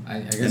on? I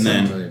guess I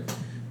don't really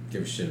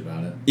give a shit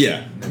about it.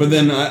 Yeah, but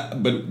then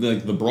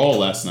like the brawl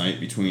last night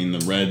between the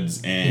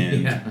Reds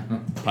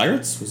and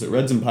Pirates, was it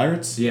Reds and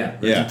Pirates? Yeah,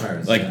 Reds and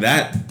Pirates, like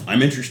that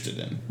I'm interested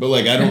in. But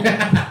like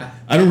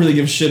I don't really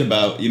give a shit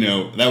about,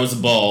 that was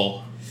a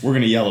ball. We're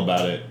gonna yell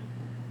about it.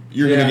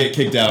 You're gonna get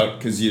kicked out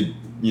because you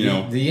the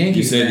Yankees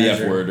you say manager,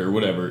 the F word or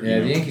whatever. Yeah,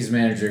 the Yankees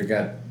manager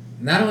get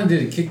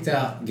kicked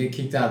out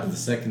of the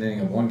second inning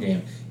of one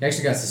game, he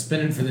actually got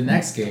suspended for the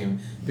next game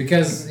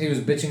because he was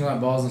bitching about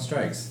balls and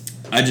strikes.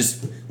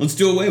 Let's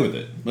do away with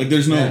it. Like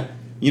there's no,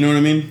 you know what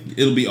I mean?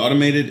 It'll be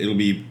automated. It'll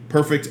be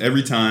perfect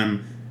every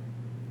time.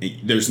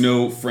 There's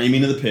no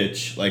framing of the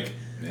pitch. Like,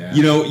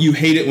 you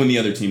hate it when the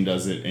other team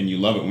does it and you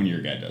love it when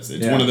your guy does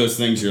it. It's one of those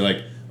things you're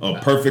like, oh,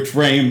 perfect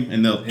frame,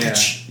 and they'll,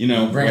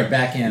 bring it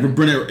back in.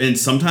 And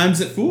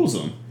sometimes it fools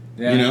them.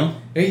 Yeah.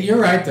 You're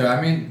right though.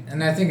 I mean,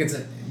 and I think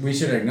we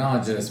should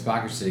acknowledge that it's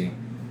hypocrisy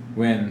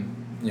when,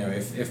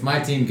 if my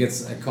team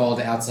gets a called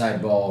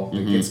outside ball,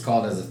 it gets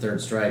called as a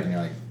third strike, and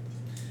you're like,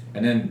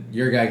 and then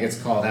your guy gets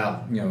called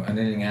out, an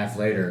inning and a half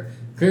later.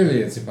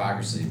 Clearly, it's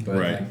hypocrisy. But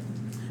right.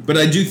 But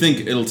I do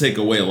think it'll take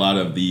away a lot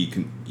of the,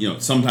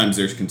 sometimes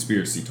there's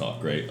conspiracy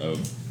talk, right?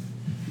 Of,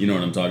 you know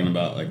what I'm talking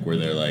about? Like where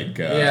they're like,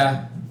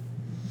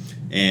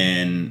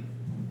 and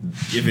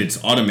if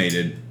it's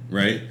automated,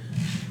 right?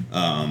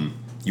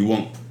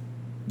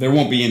 There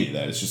won't be any of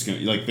that. It's just gonna,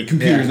 like, the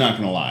computer's not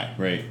gonna lie,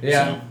 right?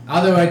 Yeah. So.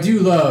 Although I do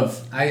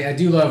love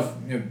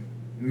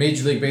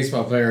Major League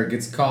Baseball player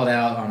gets called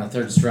out on a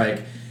third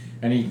strike,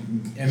 and he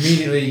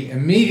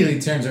immediately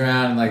turns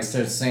around and like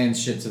starts saying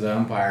shit to the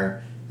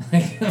umpire. I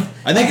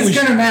think it's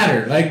gonna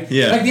matter. Like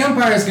the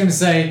umpire is gonna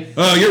say,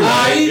 "Oh, you're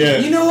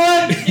right. You know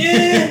what?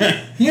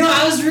 Yeah.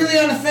 I was really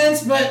on the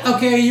fence, but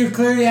okay, you're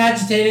clearly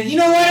agitated. You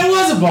know what? It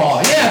was a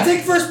ball. Yeah,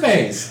 take first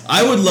base."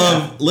 I would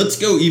love. Let's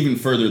go even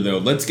further though.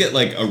 Let's get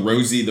like a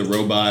Rosie the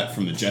robot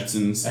from the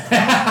Jetsons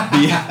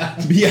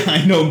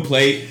behind home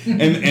plate, and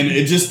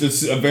it just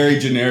is a very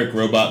generic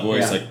robot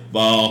voice, like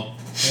ball.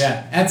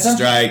 Yeah, at some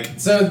strike.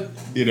 So.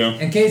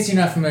 In case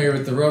you're not familiar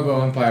with the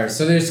robo umpire,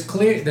 so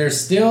there's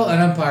still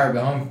an umpire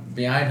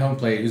behind home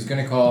plate who's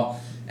going to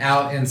call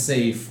out and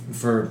safe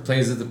for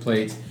plays at the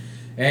plate,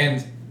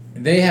 and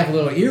they have a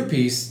little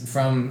earpiece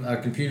from a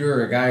computer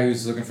or a guy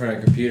who's looking for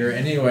a computer.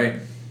 Anyway,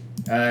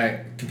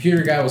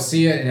 computer guy will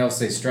see it and he'll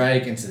say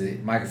strike into the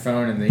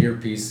microphone and the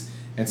earpiece,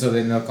 and so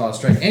then they'll call a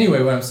strike.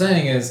 Anyway, what I'm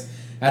saying is,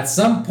 at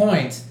some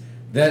point,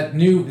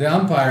 the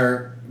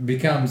umpire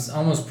becomes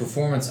almost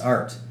performance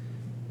art.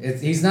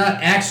 He's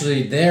not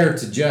actually there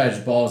to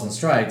judge balls and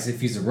strikes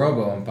if he's a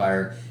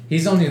robo-umpire.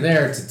 He's only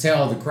there to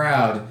tell the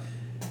crowd,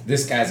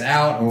 this guy's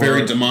out. Or,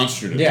 very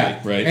demonstratively,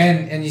 right?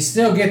 And you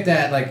still get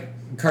that, like,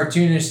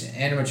 cartoonish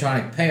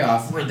animatronic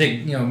payoff where they,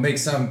 make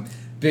some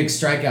big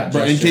strikeout gesture.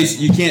 But in case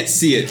you can't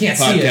see it,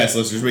 podcast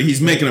listeners, but he's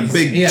making a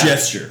big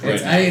gesture.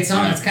 It's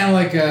kind of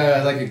like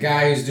a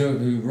guy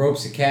who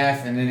ropes a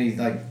calf and then he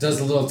like does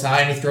a little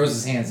tie and he throws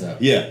his hands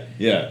up.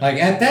 Yeah. Like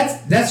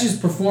that's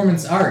just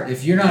performance art.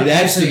 If you're not, it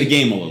adds to the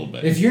game a little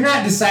bit. If you're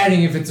not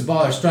deciding if it's a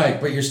ball or strike,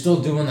 but you're still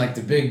doing like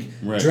the big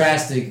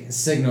drastic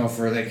signal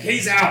for like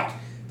he's out,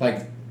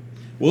 like.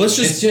 Well, it's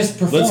just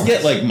performance. Let's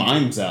get like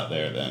mimes out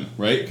there then,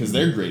 right? Because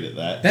they're great at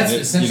that. That's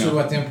essentially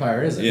what the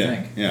umpire is, I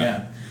think.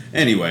 Yeah.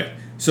 Anyway.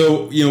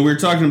 So, we were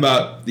talking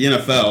about the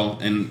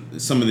NFL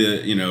and some of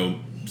the,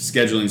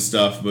 scheduling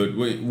stuff, but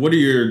what are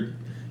you're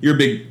a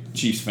big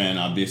Chiefs fan,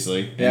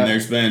 obviously, and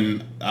there's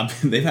been,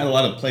 they've had a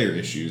lot of player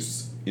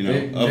issues, of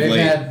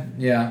late.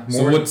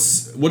 So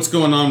what's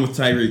going on with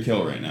Tyreek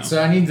Hill right now? So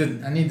I need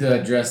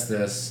to address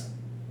this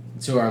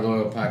to our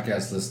loyal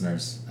podcast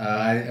listeners.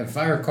 If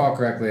I recall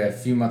correctly, a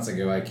few months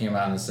ago, I came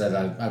out and said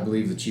I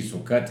believe the Chiefs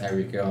will cut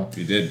Tyreek Hill.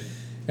 You did.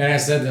 And I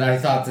said that I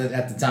thought that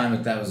at the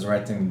time that was the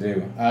right thing to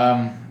do.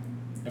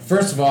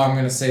 First of all, I'm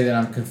going to say that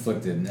I'm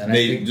conflicted.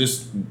 And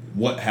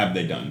what have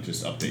they done?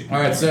 Just update me. All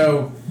right,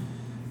 so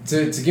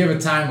to give a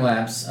time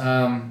lapse,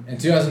 in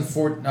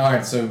 2004. All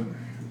right, so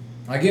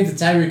I'll give the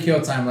Tyreek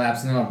Hill time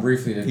lapse, and then I'll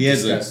briefly discuss. He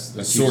has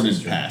a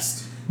sordid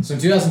past. So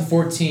in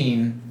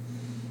 2014,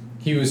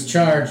 he was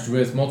charged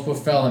with multiple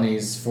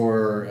felonies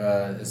for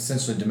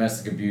essentially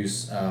domestic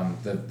abuse.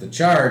 The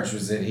charge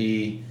was that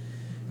he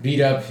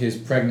beat up his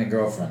pregnant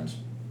girlfriend.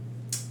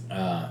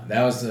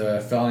 That was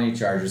the felony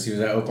charges. He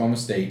was at Oklahoma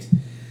State.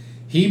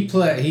 He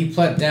pled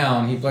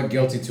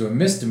guilty to a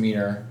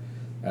misdemeanor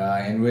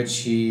in which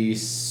he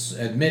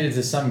admitted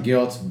to some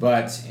guilt,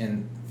 but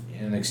in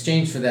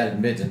exchange for that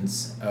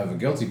admittance of a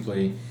guilty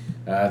plea,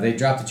 they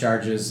dropped the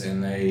charges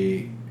and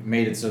they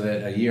made it so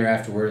that a year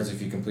afterwards, if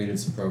he completed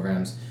some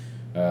programs,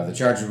 the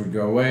charges would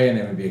go away and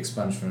they would be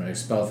expelled from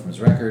his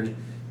record.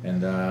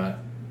 And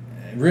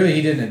really,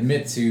 he didn't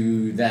admit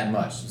to that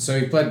much. So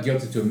he pled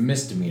guilty to a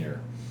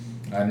misdemeanor,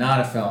 not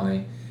a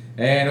felony.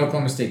 And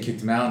Oklahoma State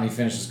kicked him out, and he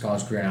finished his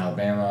college career in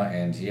Alabama,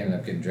 and he ended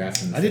up getting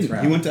drafted in the fifth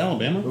round. He went to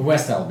Alabama?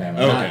 West Alabama.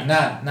 Oh, okay.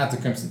 Not the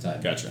Crimson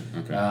Tide. Gotcha.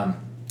 Okay.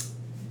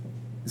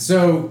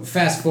 So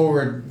fast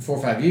forward 4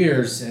 or 5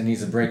 years, and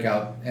he's a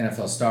breakout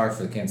NFL star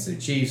for the Kansas City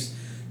Chiefs,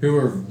 who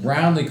were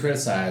roundly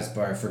criticized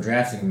for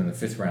drafting him in the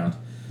 5th round.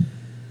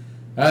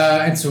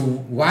 And so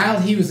while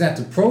he was at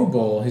the Pro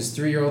Bowl, his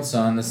 3-year-old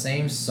son, the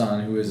same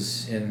son who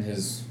was in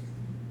his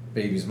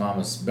baby's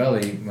mama's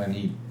belly when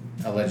he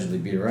allegedly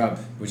beat her up,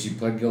 which he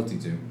pled guilty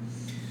to.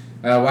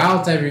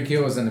 While Tyreek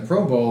Hill was in the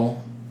Pro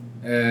Bowl,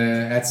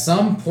 at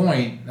some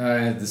point,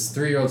 this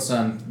 3-year-old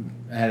son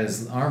had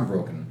his arm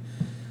broken.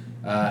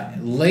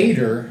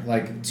 Later,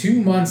 like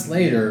 2 months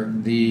later,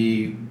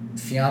 the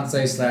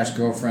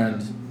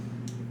fiance/girlfriend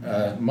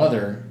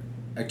mother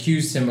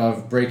accused him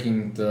of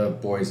breaking the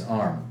boy's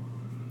arm.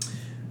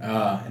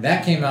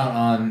 That came out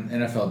on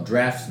NFL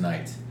draft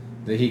night,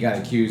 that he got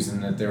accused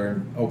and that there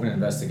were open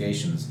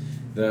investigations.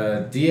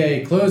 The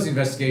DA closed the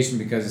investigation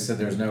because he said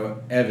there was no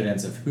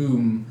evidence of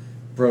whom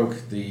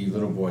broke the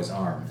little boy's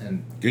arm.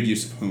 And good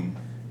use of whom.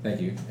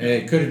 Thank you.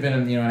 It could have been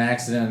an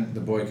accident.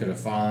 The boy could have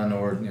fallen,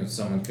 or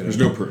someone could have.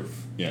 There's no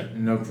proof. Yeah.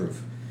 No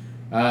proof.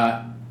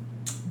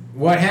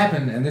 What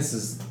happened, and this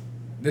is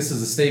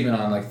a statement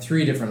on like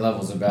 3 different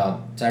levels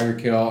about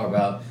Tyreek Hill,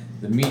 about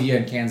the media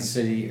in Kansas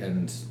City,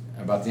 and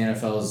about the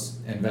NFL's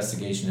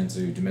investigation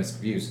into domestic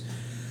abuse.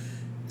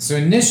 So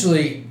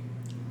initially,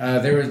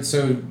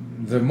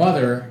 the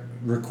mother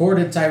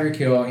recorded Tyreek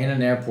Hill in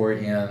an airport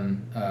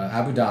in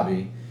Abu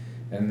Dhabi,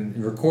 and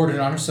recorded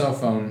on her cell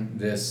phone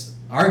this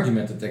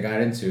argument that they got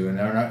into, and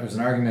it was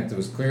an argument that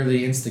was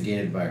clearly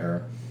instigated by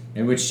her,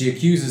 in which she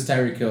accuses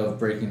Tyreek Hill of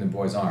breaking the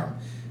boy's arm.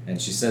 And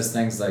she says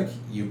things like,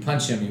 you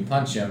punch him,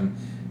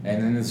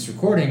 and in this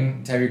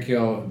recording, Tyreek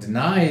Hill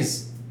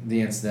denies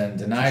the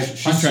incident,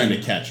 She's trying to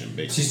catch him,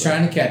 basically. She's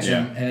trying to catch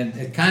him, and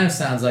it kind of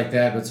sounds like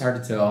that, but it's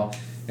hard to tell.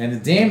 And the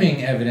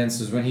damning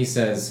evidence is when she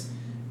says,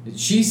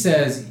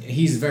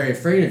 he's very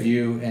afraid of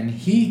you, and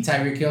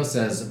Tyreek Hill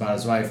says about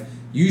his wife,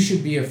 you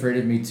should be afraid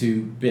of me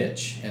too,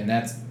 bitch. And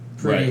that's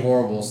pretty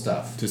horrible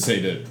stuff. To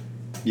say to,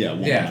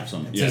 woman or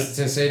something. To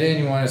say to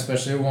anyone,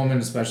 especially a woman,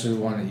 especially the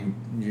one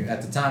that you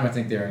at the time, I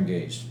think they were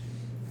engaged.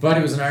 But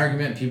it was an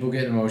argument, people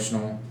get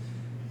emotional,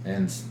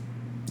 and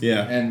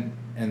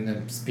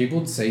then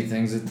people say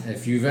things that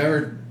if you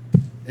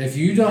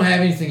don't have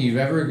anything you've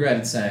ever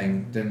regretted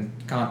saying, then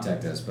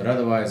contact us. But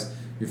otherwise,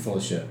 you're full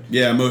of shit.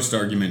 Yeah, most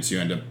arguments you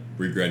end up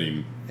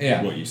regretting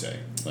what you say.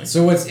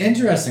 So what's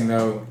interesting,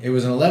 though, it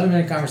was an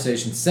 11-minute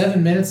conversation.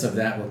 7 minutes of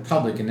that were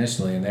public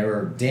initially, and they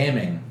were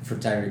damning for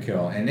Tyreek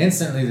Hill. And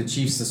instantly the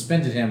Chiefs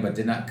suspended him but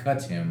did not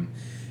cut him.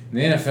 And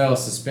the NFL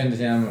suspended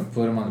him and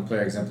put him on the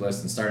player exempt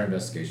list and started an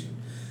investigation.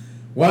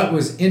 What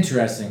was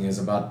interesting is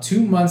about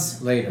 2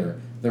 months later,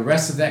 the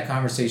rest of that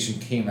conversation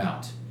came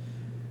out.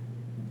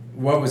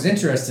 What was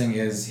interesting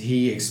is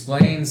he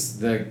explains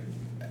the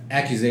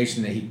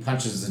accusation that he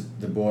punches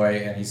the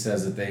boy, and he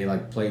says that they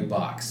play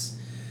box.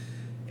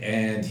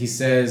 And he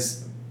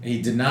says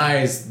he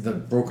denies the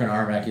broken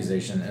arm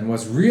accusation. And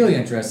what's really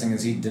interesting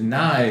is he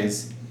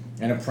denies,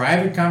 in a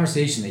private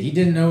conversation that he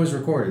didn't know was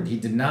recorded, he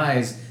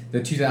denies the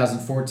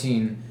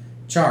 2014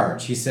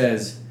 charge. He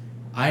says,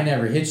 I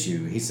never hit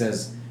you. He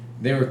says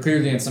they were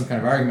clearly in some kind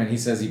of argument. He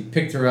says he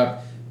picked her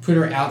up, put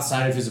her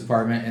outside of his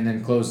apartment, and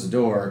then closed the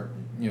door,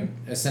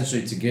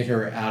 essentially to get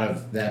her out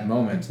of that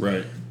moment.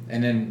 Right.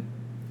 And then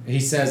he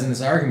says in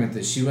this argument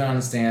that she went on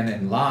the stand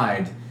and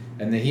lied,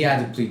 and that he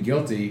had to plead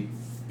guilty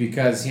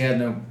because he had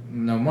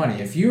no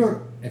money. If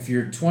you're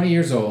 20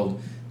 years old,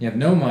 you have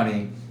no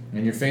money,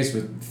 and you're faced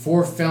with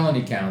 4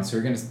 felony counts,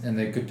 and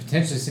they could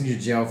potentially send you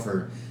to jail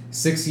for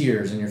 6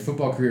 years, and your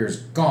football career is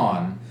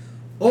gone,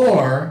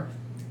 or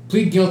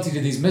plead guilty to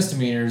these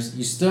misdemeanors,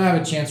 you still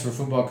have a chance for a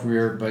football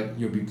career, but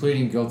you'll be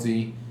pleading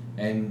guilty,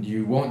 and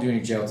you won't do any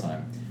jail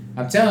time.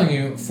 I'm telling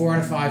you, 4 out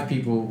of 5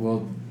 people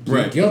will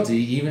plead guilty,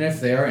 even if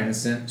they are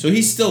innocent. So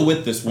he's still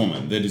with this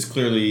woman that is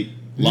clearly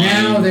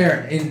lying.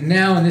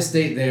 Now in this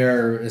state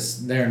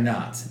they're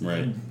not.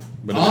 Right.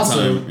 But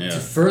also, to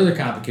further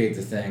complicate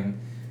the thing,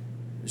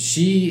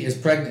 she is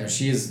pregnant.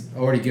 She has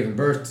already given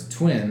birth to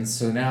twins.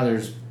 So now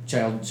there's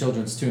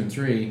children's 2 and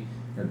 3,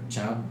 or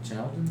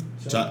children,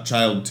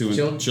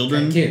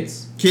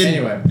 kids.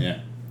 Anyway.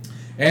 Yeah.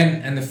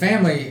 And the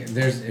family,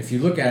 if you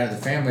look at it,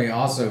 the family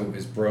also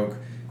is broke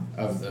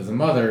of the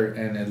mother,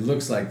 and it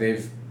looks like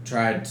they've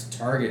tried to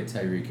target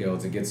Tyreek Hill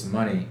to get some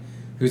money,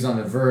 who's on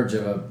the verge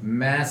of a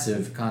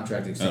massive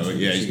contract extension. Oh,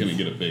 yeah, he's going to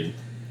get a big...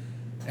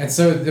 And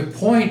so the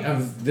point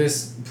of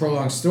this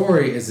prolonged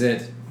story is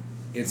that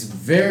it's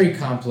very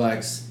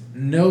complex.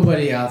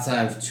 Nobody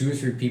outside of 2 or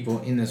 3 people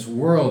in this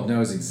world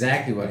knows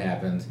exactly what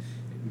happened,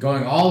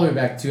 going all the way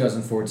back to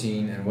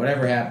 2014 and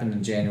whatever happened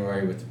in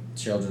January with the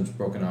children's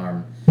broken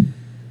arm.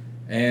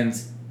 And...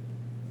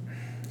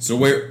 So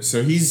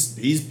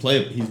he's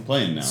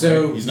playing now.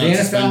 So right? He's not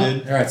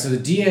suspended. All right. So the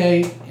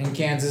DA in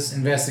Kansas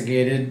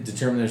investigated,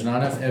 determined there's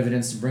not enough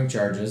evidence to bring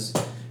charges.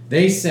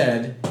 They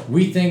said,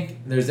 we think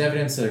there's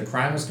evidence that a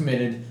crime was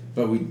committed,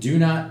 but we do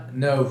not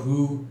know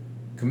who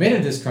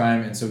committed this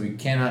crime, and so we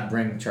cannot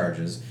bring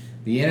charges.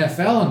 The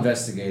NFL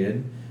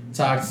investigated,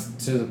 talked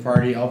to the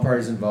party, all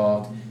parties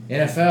involved.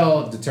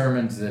 NFL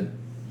determined that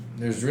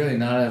there's really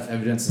not enough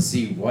evidence to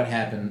see what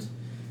happened,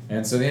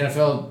 and so the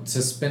NFL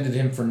suspended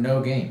him for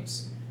no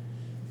games.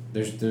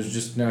 There's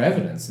just no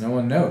evidence. No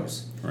one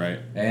knows. Right.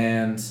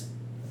 And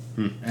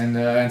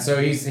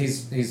so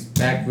he's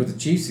back with the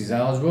Chiefs. He's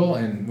eligible,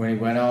 and when he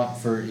went out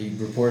he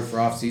reported for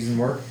off-season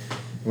work.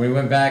 When he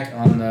went back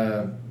on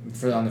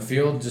the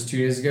field just 2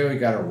 days ago, he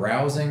got a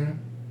rousing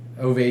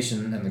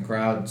ovation, and the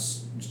crowd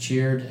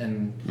cheered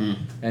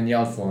and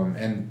yelled for him.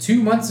 And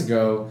 2 months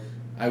ago,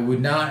 I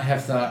would not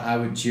have thought I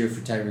would cheer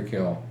for Tyreek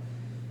Hill.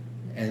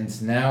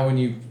 And now when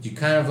you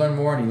kind of learn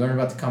more and you learn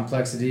about the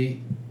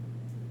complexity,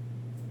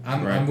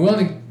 I'm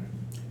willing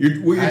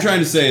to... What you're trying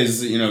to say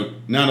is,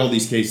 not all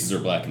these cases are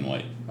black and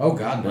white. Oh,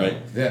 God, no. Right?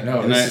 Yeah,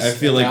 no, and I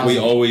feel like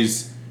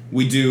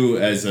we do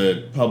as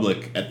a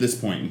public at this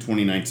point in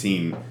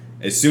 2019,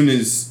 as soon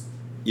as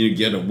you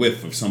get a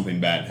whiff of something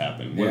bad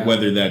happen,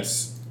 whether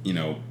that's,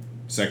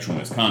 sexual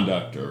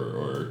misconduct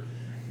or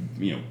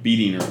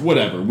beating or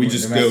whatever, we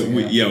just go,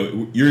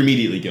 you're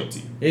immediately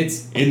guilty.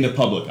 It's in the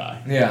public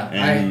eye. Yeah.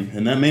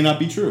 And that may not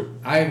be true.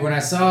 When I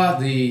saw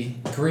the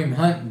Kareem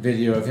Hunt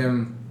video of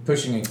him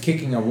pushing and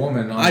kicking a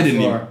woman on the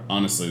floor.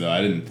 Honestly, though,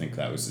 I didn't think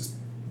that was as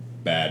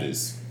bad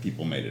as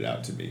people made it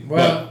out to be.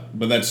 Well,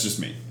 but that's just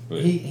me.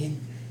 But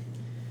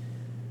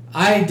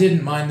I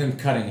didn't mind them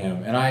cutting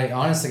him, and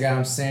honestly,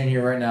 I'm standing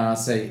here right now, I'll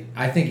say,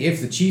 I think if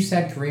the Chiefs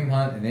had Kareem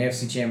Hunt in the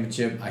AFC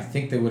Championship, I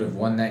think they would have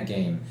won that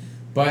game.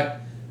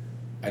 But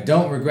I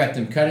don't regret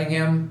them cutting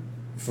him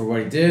for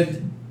what he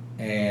did,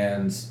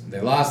 and they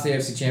lost the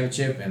AFC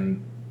Championship,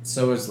 and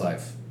so is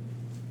life.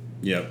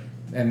 Yep.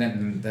 And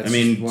then that's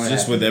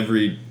just with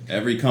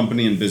every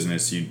company and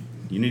business, you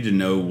need to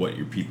know what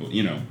your people,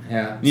 you know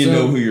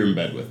know who you're in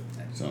bed with.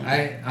 So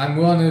I'm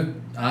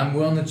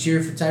willing to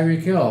cheer for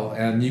Tyreek Hill,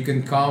 and you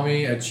can call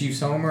me a Chiefs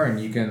homer,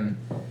 and you can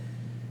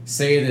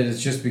say that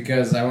it's just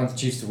because I want the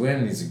Chiefs to win,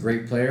 and he's a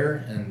great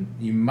player, and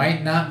you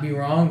might not be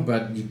wrong,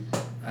 but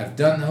I've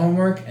done the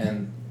homework,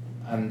 and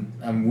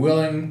I'm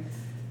willing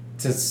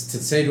to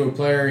say to a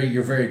player,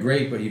 you're very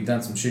great, but you've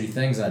done some shitty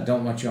things, and I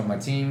don't want you on my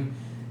team,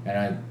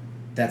 and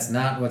that's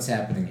not what's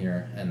happening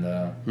here, and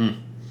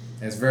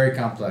it's very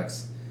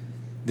complex.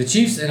 The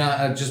Chiefs, and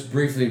I just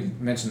briefly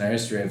mentioned their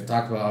history. I've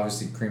talked about,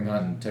 obviously, Kareem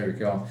Hunt and Tyreek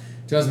Hill.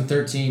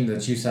 2013, the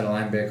Chiefs had a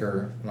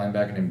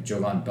linebacker named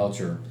Jovan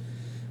Belcher.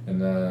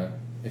 And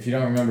if you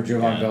don't remember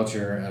Jovan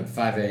Belcher, at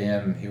 5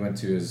 a.m., he went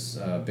to his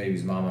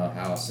baby's mama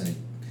house, and he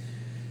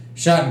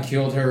shot and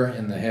killed her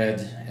in the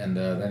head. And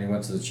then he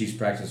went to the Chiefs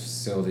practice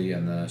facility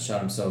and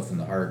shot himself in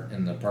the heart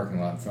in the parking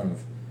lot in front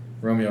of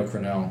Romeo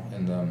Crennel.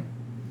 And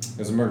it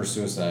was a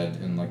murder-suicide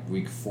in,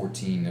 week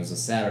 14. It was a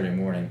Saturday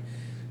morning.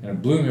 And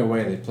it blew me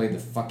away. They played the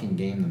fucking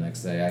game the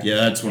next day.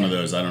 That's one of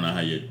those. I don't know how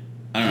you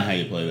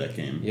play that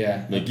game.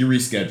 Yeah. You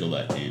reschedule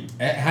that game.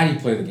 How do you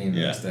play the game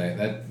the next day?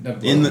 That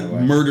blew in me the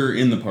away. Murder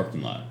in the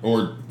parking lot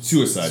or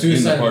suicide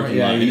in the parking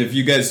lot. And if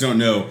you guys don't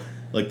know,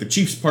 the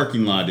Chiefs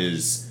parking lot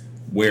is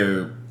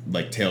where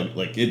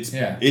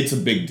it's a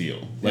big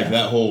deal.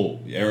 That whole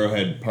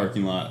Arrowhead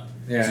parking lot.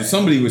 Yeah. So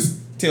somebody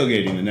was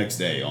tailgating the next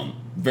day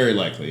very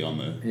likely on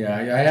the... Yeah,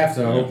 I have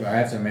to hope. I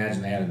have to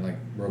imagine they had it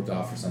roped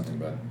off or something,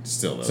 but...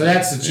 Still, though. So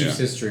that's the Chiefs'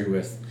 history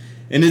with...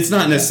 And it's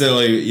not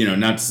necessarily,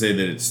 not to say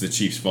that it's the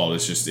Chiefs' fault.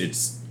 It's just,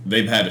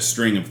 they've had a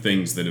string of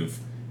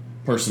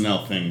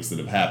personnel things that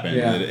have happened.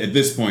 Yeah. That at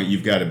this point,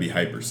 you've got to be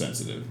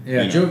hypersensitive.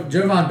 Yeah,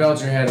 Jovan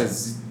Belcher had a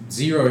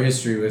zero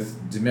history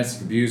with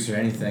domestic abuse or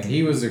anything.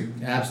 He was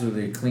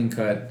absolutely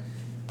clean-cut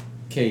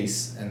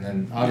case, and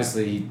then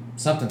obviously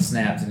something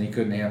snapped and he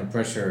couldn't handle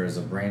pressure as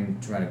a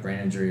traumatic brain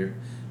injury.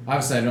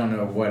 Obviously, I don't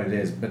know what it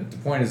is, but the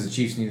point is the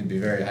Chiefs need to be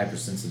very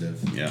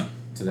hypersensitive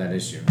to that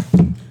issue.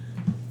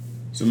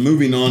 So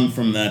moving on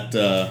from that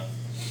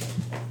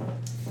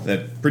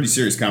pretty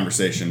serious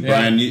conversation,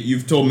 Brian,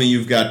 you've told me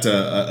you've got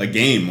a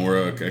game or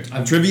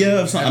a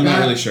trivia of something. I'm not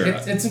really sure.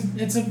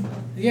 It's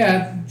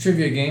a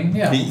trivia game.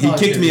 Yeah, he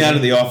kicked me out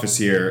of the office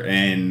here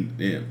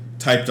and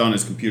typed on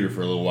his computer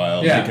for a little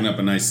while, making up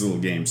a nice little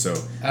game. So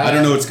I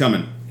don't know what's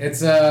coming.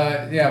 It's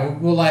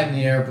we'll lighten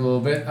the air up a little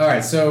bit. All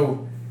right,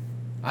 so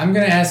I'm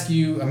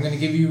gonna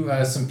give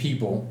you some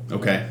people.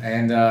 Okay.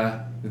 And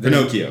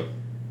Pinocchio.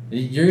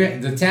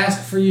 The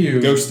task for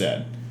you. Ghost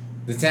Dad.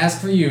 The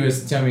task for you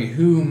is to tell me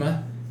whom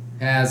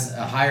has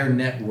a higher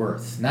net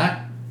worth,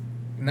 not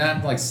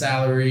like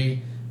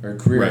salary or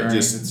career. Right.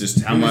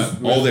 Just how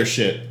much all their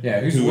shit. Yeah.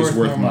 Who is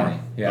worth more money?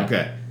 Yeah.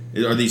 Okay.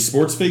 Are these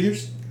sports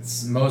figures?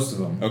 It's most of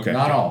them. Okay.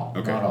 Not all.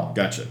 Okay. Not all.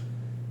 Gotcha.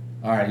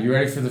 All right. You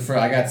ready for the first?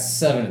 I got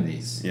 7 of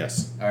these.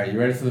 Yes. All right. You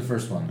ready for the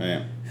first one? I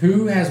am.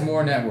 Who has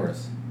more net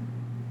worth?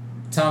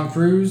 Tom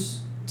Cruise,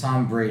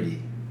 Tom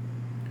Brady.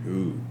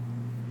 Ooh.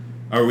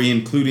 Are we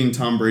including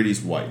Tom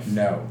Brady's wife?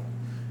 No.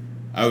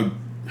 I would.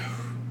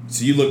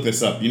 So you look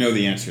this up. You know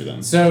the answer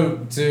then.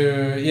 So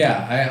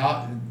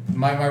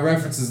my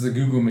reference is the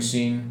Google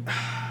machine.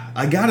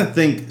 I gotta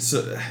think.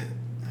 So.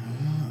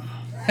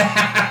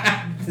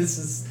 This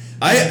is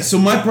So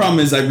my problem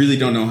is I really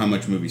don't know how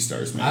much movie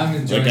stars make. I'm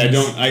enjoying like I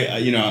this. don't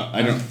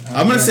I don't.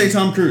 I'm gonna say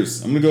Tom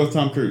Cruise. I'm gonna go with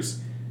Tom Cruise.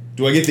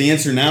 Do I get the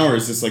answer now or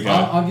is this like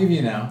I'll give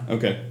you now.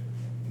 Okay.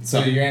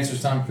 So your answer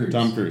is Tom Cruise.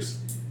 Tom Cruise.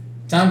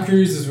 Tom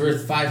Cruise is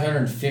worth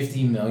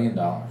 $550 million.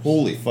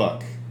 Holy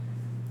fuck.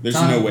 There's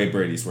no way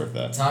Brady's worth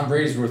that. Tom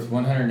Brady's worth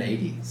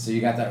 180. So you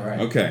got that right.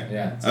 Okay.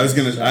 Yeah. I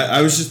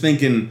was just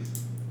thinking,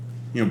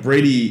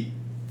 Brady,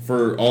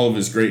 for all of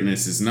his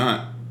greatness, is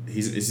not.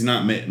 He's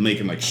not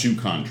making like shoe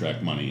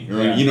contract money,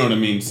 or you know what I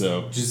mean.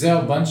 So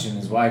Gisele Bundchen,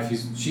 his wife,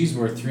 she's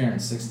worth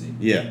 360.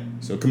 Yeah.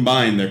 So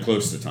combined, they're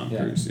close to Tom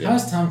Cruise. Yeah. How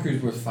is Tom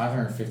Cruise worth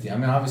 550? I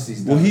mean, obviously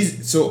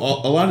he's.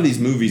 Well, a lot of these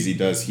movies he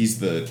does, he's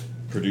the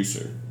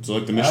producer. So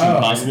like the Mission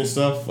Impossible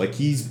stuff, like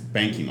he's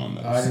banking on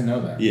those. Oh, I didn't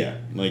know that. Yeah,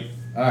 like.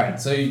 All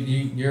right, so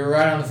you're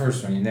right on the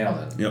first one. You nailed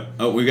it. Yep.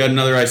 Oh, we got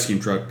another ice cream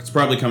truck. It's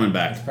probably coming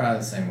back. It's probably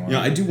the same one.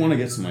 Yeah, I do want to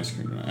get some ice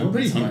cream tonight. I'm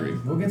pretty hungry.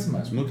 We'll get some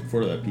ice I'm cream. looking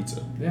forward to that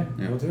pizza. Yeah,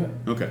 we'll do it.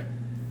 Okay.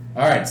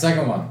 All right,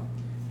 second one.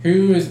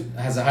 Who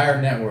has a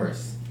higher net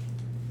worth?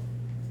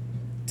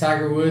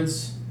 Tiger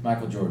Woods,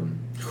 Michael Jordan.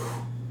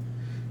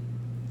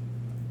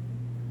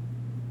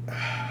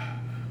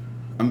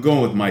 I'm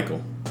going with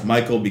Michael.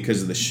 Michael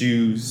because of the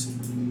shoes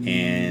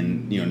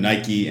and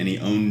Nike, and he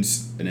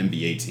owns an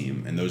NBA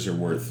team, and those are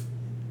worth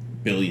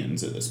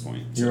billions at this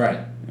point. You're right.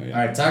 Oh, yeah.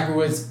 All right, Tiger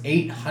Woods,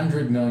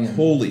 $800 million.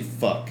 Holy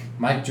fuck.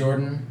 Mike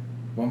Jordan,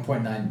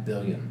 $1.9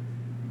 billion.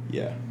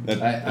 Yeah.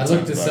 I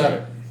looked this up.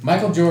 Right.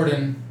 Michael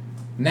Jordan,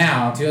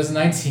 now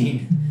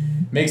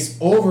 2019, makes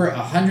over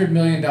 $100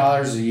 million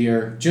a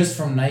year just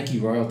from Nike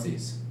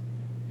royalties.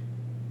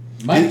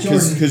 Mike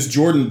Jordan, because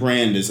Jordan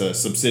Brand is a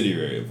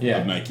subsidiary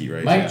of Nike,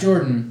 right? Mike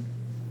Jordan,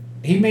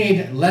 he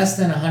made less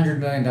than $100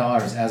 million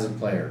as a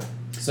player.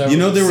 So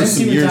there were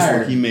some years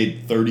where he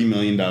made $30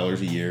 million a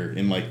year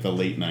in like the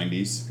late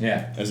 90s.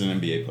 Yeah. As an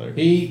NBA player.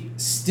 He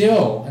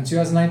still, in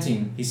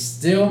 2019, he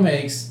still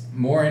makes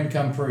more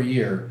income per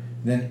year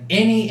than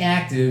any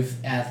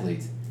active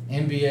athlete,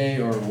 NBA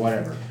or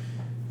whatever.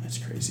 That's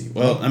crazy.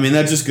 Well, I mean,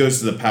 that just goes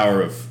to the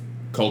power of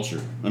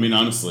culture. I mean,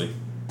 honestly.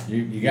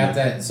 You got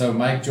that. So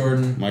Mike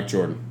Jordan.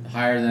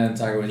 Higher than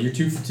Tiger Woods. You're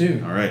 2 for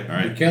 2. All right.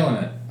 You're killing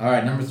it. All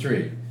right, number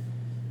 3.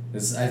 I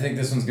think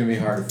this one's going to be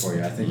harder for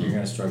you. I think you're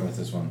going to struggle with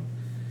this one.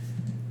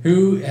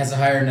 Who has a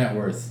higher net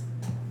worth?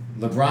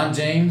 LeBron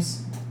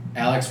James,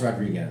 Alex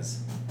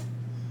Rodriguez.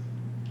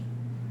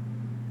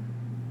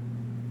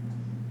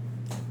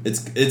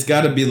 It's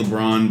got to be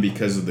LeBron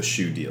because of the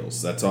shoe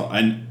deals. That's all.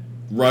 And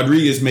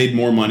Rodriguez made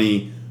more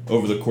money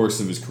over the course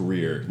of his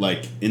career,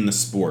 like in the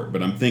sport.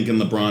 But I'm thinking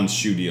LeBron's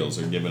shoe deals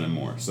are giving him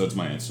more. So that's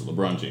my answer.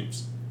 LeBron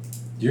James.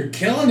 You're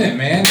killing it,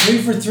 man. 3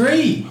 for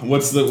 3.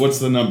 What's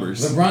the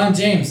numbers? LeBron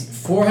James,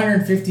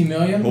 $450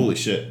 million. Holy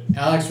shit.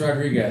 Alex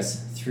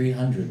Rodriguez,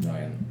 $300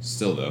 million.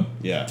 Still though,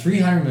 yeah.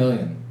 $300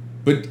 million.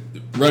 But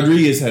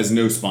Rodriguez has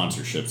no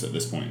sponsorships at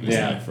this point in his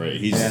life, right?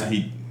 He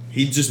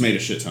just made a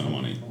shit ton of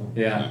money.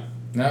 Yeah.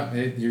 No,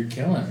 you're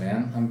killing it,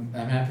 man.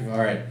 I'm happy. All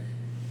right.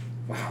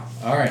 Wow.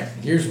 All right.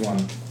 Here's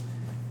one.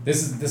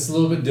 This is a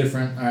little bit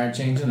different. All right,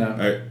 changing up.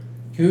 All right.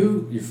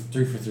 You're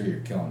 3 for 3. You're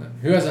killing it.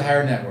 Who has a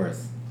higher net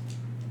worth?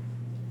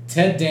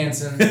 Ted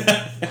Danson,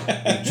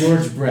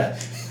 George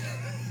Brett.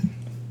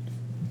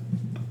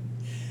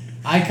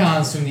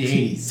 Icons from the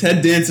 80s.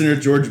 Ted Danson or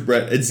George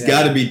Brett? It's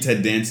got to be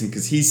Ted Danson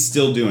because he's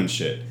still doing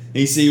shit. And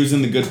you see, he was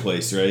in The Good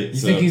Place, right? You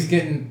think he's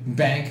getting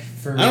bank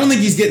for? I don't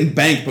think he's getting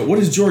bank, but what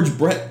is George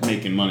Brett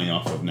making money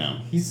off of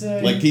now? He's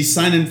he's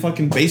signing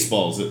fucking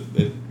baseballs.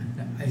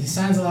 He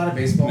signs a lot of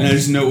baseballs.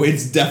 There's no way.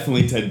 It's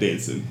definitely Ted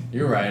Danson.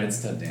 You're right. It's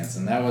Ted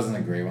Danson. That wasn't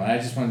a great one. I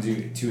just want to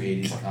do 2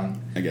 80s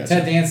on. I guess.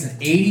 Ted Danson,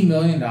 $80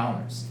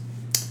 million.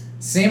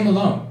 Sam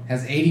Malone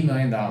has $80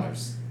 million.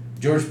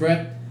 George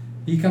Brett,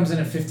 he comes in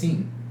at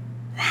 15.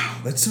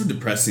 Wow, that's so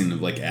depressing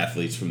of like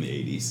athletes from the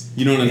 80s.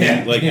 You know what I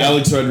mean? Like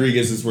Alex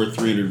Rodriguez is worth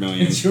 $300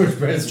 million. George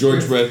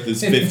Brett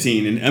is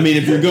 15. And I mean,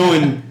 if you're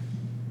going,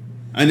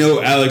 I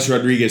know Alex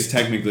Rodriguez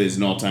technically is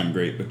an all-time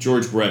great, but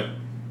George Brett,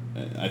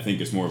 I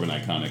think, is more of an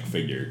iconic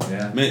figure.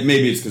 Yeah.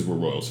 Maybe it's because we're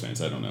Royals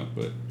fans. I don't know,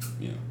 but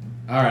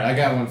All right, I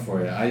got one for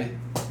you.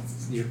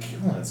 You're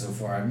killing it so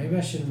far. Maybe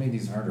I should have made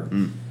these harder.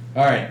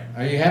 All right,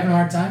 are you having a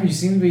hard time? You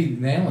seem to be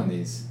nailing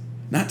these.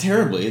 Not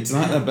terribly. It's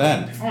not that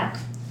bad. Fuck.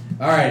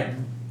 All right,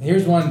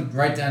 here's one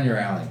right down your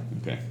alley.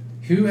 Okay.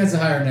 Who has a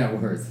higher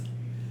net worth?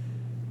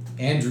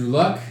 Andrew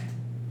Luck,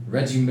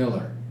 Reggie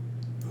Miller.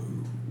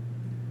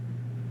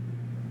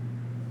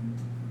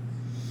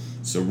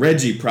 So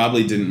Reggie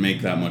probably didn't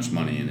make that much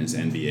money in his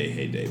NBA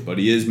heyday, but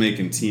he is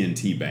making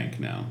TNT Bank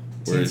now.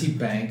 TNT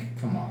Bank?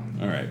 Come on.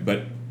 All right,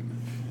 but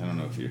I don't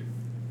know if you're...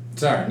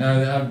 Sorry,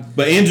 no.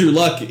 But Andrew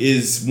Luck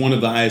is one of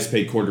the highest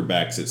paid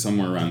quarterbacks at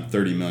somewhere around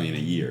 $30 million a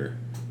year.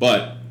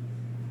 But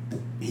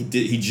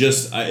he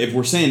just if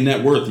we're saying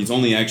net worth, he's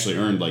only actually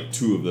earned like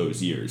 2 of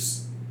those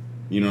years.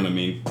 You know what I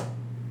mean?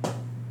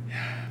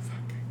 Yeah,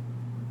 fuck.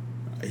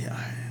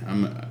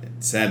 Yeah,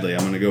 sadly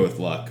I'm gonna go with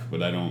Luck,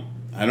 but I don't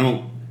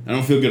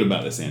feel good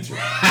about this answer.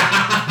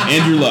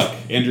 Andrew Luck.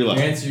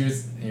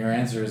 Your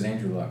answer is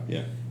Andrew Luck.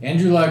 Yeah.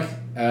 Andrew Luck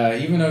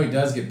even though he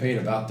does get paid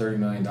about $30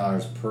 million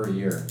per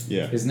year,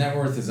 Yeah. his net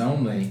worth is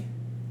only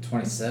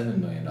 $27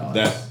 million.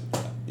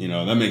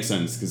 That makes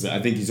sense because I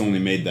think he's only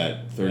made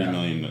that $30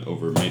 million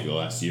over maybe the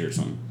last year or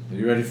something. Are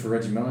you ready for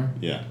Reggie Miller?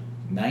 Yeah.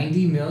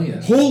 $90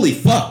 million. Holy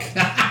fuck!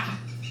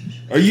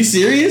 Are you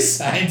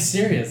serious? I'm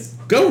serious.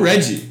 Go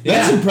Reggie.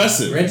 That's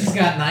impressive. Reggie's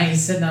got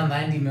he's sitting on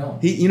 $90 million.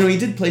 He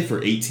did play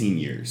for 18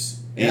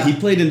 years. Yeah. He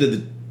played into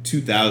the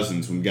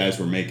 2000s when guys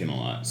were making a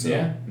lot. So.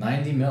 Yeah,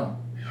 $90 million.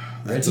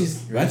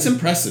 That's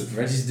impressive.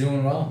 Reggie's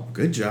doing well.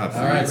 Good job.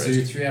 All right, so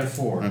you're 3 out of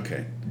 4.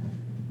 Okay.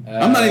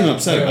 I'm not even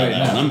upset about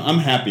that. No. I'm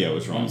happy I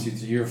was wrong. 1, 2,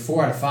 3. You're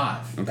 4 out of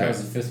 5. Okay. That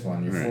was the 5th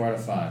one. You're Right. 4 out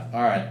of 5.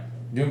 All right,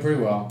 doing pretty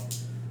well.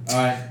 All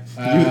right.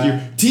 You with your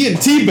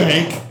TNT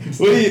bank.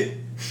 What do you?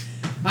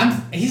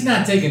 He's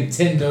not taking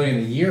 $10 million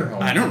a year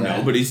home. I don't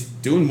know, but he's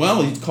doing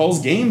well. He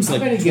calls games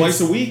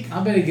twice a week.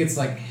 I bet he gets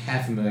like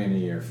 $500,000 a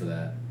year for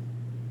that.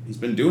 He's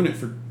been doing it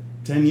for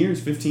 10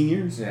 years, 15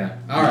 years. Yeah.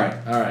 All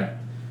right.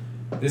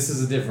 This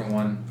is a different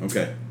one.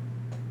 Okay.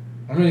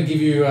 I'm going to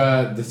give you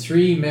the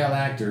 3 male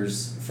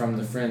actors from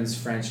the Friends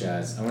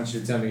franchise. I want you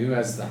to tell me who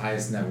has the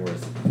highest net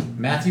worth.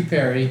 Matthew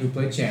Perry, who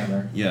played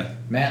Chandler. Yeah.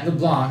 Matt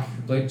LeBlanc,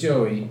 who played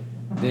Joey.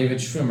 David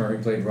Schwimmer,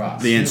 who played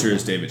Ross. The answer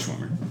is David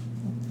Schwimmer.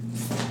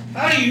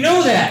 How do you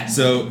know that?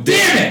 So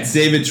Damn it!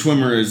 David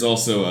Schwimmer is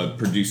also a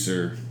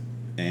producer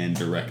and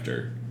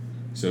director.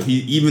 So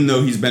even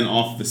though he's been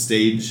off the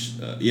stage,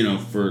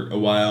 for a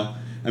while.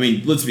 I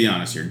mean, let's be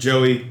honest here.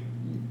 Joey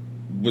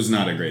was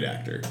not a great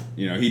actor.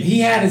 He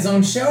had his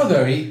own show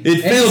though.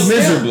 It failed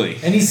miserably.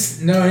 And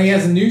he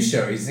has a new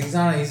show. He's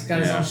got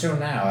his own show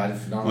now.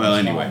 Well,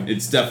 anyway,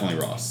 it's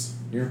definitely Ross.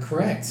 You're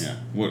correct. Yeah.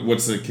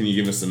 Can you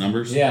give us the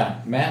numbers? Yeah,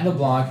 Matt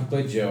LeBlanc, who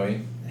played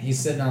Joey, he's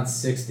sitting on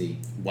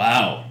 60.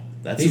 Wow,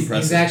 that's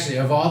impressive. He's actually,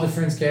 of all the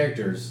Friends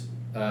characters,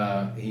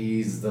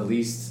 he's the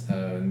least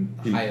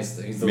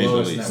highest. He's the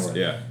lowest net worth.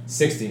 Yeah.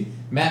 60.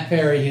 Matt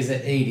Perry, he's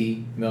at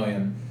 $80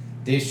 million.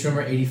 Dave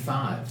Schwimmer,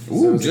 85.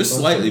 Ooh, just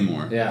slightly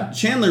more. Yeah.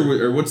 Chandler,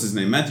 or what's his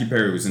name? Matthew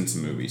Perry was in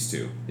some movies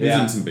too. He was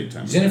in some big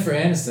time. Jennifer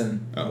Aniston,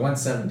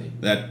 170.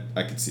 That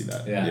I could see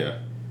that. Yeah.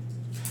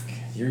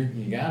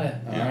 You got it.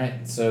 All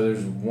right. So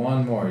there's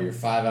one more. You're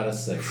 5 out of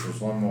 6. There's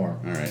one more.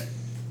 All right.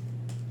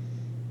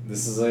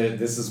 This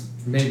is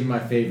maybe my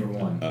favorite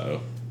one.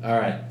 Uh-oh. All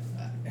right.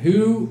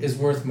 Who is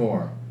worth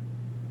more?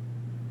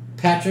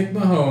 Patrick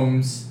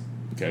Mahomes.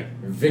 Okay.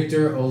 Or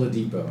Victor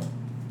Oladipo?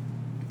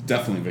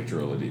 Definitely Victor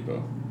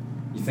Oladipo.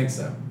 You think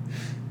so?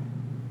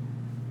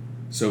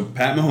 So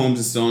Pat Mahomes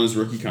is still on his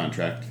rookie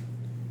contract.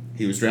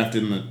 He was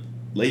drafted in the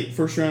late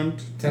first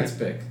round. 10th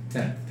pick.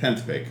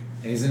 10th pick.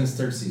 And he's in his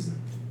 3rd season.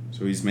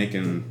 So he's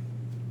making,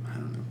 I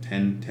don't know,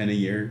 10 a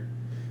year.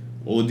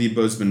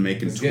 Oladipo's been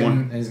making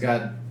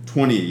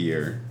 20 a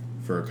year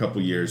for a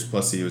couple years.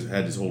 Plus he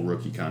had his whole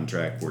rookie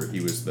contract where he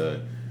was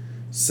the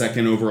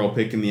 2nd overall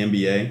pick in the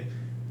NBA,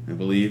 I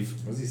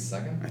believe. Was he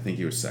 2nd? I think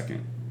he was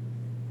 2nd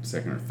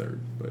or 3rd.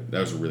 But that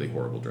was a really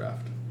horrible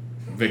draft.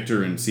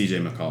 Victor and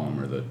CJ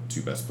McCollum are the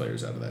 2 best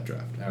players out of that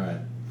draft. All right.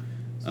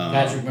 So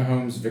Patrick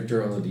Mahomes,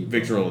 Victor Oladipo.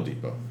 Victor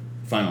Oladipo.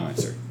 Final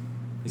answer.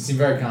 You seem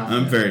very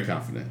confident. I'm very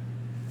confident.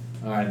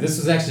 All right, this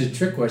was actually a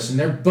trick question.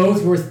 They're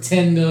both worth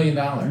 $10 million.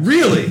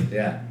 Really?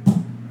 Yeah.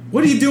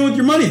 What are you doing with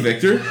your money,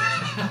 Victor?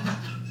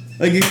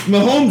 Like,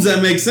 Mahomes,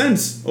 that makes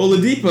sense.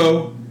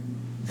 Oladipo.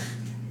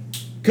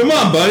 Come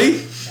on,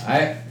 buddy.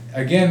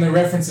 Again, the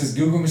reference is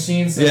Google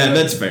machine. So yeah,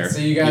 that's fair. So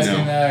you guys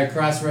can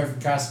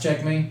cross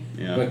check me.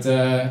 Yeah. But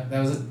that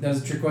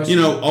was a trick question.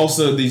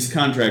 Also these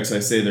contracts I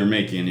say they're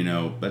making,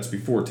 that's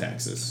before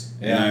taxes.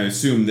 Yeah. And I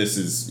assume this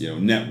is,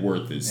 net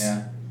worth is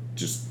Yeah.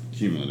 just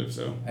cumulative.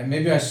 So. And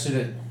maybe I should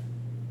have.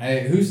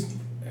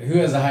 Who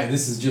has a high?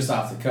 This is just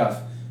off the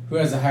cuff. Who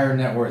has a higher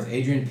net worth,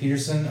 Adrian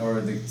Peterson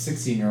or the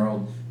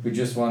 16-year-old who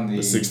just won the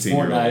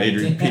 16-year-old Fortnite?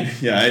 Adrian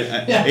Peterson.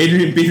 Yeah,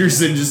 Adrian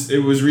Peterson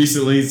it was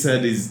recently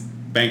said he's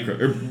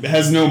bankrupt or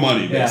has no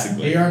money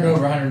basically. He earned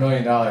over $100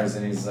 million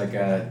and he's like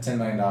 $10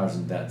 million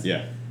in debt.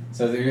 Yeah.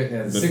 So the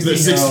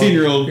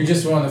 16-year-old who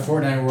just won the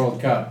Fortnite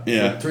World Cup.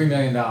 Yeah. For $3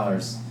 million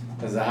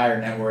has a higher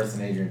net worth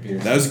than Adrian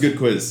Peterson. That was a good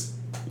quiz.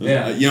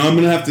 Yeah. I'm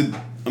gonna have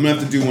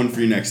to do one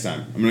for you next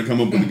time. I'm gonna come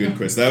up with a good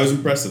quiz. That was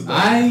impressive though.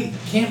 I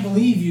can't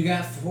believe you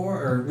got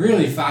 4 or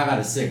really 5 out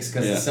of 6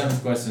 because the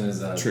 7th question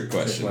is a trick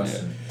question.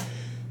 Yeah.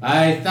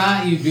 I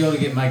thought you'd be able to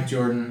get Mike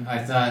Jordan. I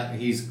thought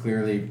he's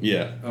clearly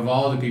of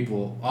all the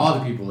people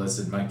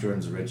listed, Mike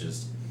Jordan's the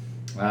richest.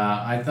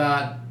 I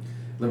thought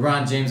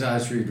LeBron James,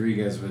 Alex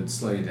Rodriguez would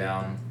slow you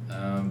down,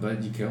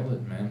 but you killed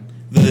it, man.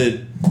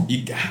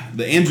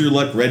 The Andrew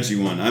Luck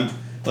Reggie one.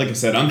 Like I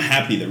said, I'm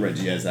happy that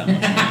Reggie has that much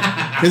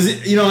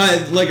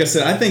money because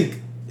I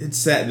think it's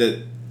sad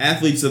that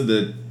athletes of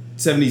the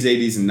 70s,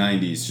 80s, and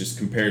 90s, just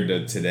compared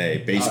to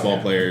today, baseball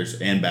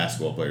players and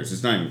basketball players,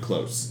 it's not even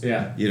close.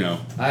 Yeah.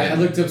 I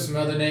looked up some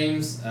other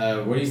names.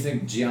 What do you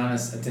think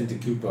Giannis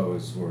Antetokounmpo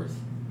is worth?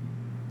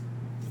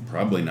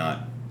 Probably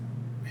not.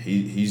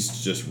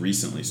 He's just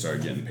recently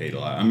started getting paid a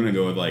lot. I'm gonna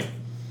go with like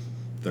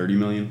 $30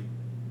 million.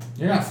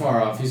 You're not far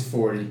off. He's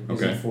 40. He's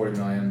okay. at $40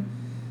 million.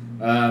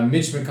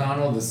 Mitch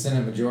McConnell, the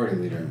Senate Majority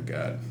Leader. Oh,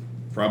 God.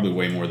 Probably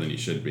way more than he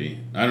should be.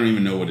 I don't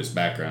even know what his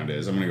background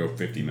is. I'm going to go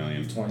 $50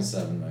 million.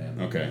 $27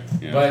 million. Okay,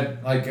 yeah.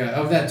 But, like,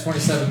 of that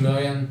 $27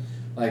 million,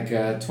 like,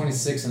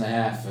 26 and a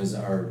half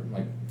are,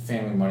 like,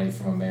 family money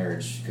from a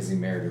marriage because he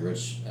married a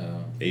rich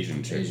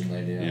Asian chick. Asian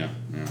lady, Yeah.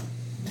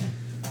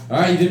 All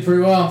right, you did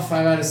pretty well.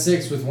 5 out of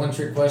 6 with one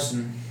trick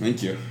question.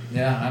 Thank you.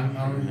 Yeah,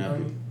 I'm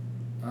happy.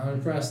 I'm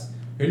impressed.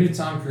 Who knew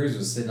Tom Cruise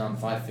was sitting on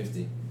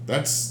 550?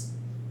 That's...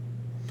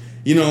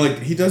 You know, like,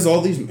 he does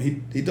all these...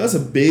 He does a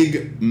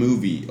big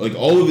movie. Like,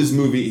 all of his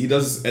movie, he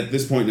does, at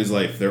this point in his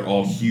life, they're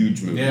all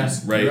huge movies, Yeah,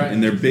 right? right?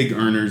 And they're big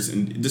earners.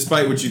 And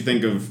despite what you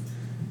think of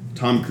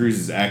Tom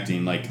Cruise's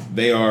acting, like,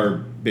 they are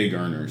big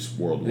earners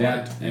worldwide.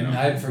 Yeah, you and know?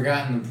 I'd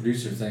forgotten the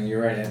producer thing.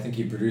 You're right. I think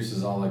he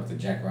produces all, like, the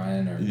Jack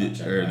Ryan or... not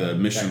Jack Or Ryan, the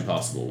Mission Jack,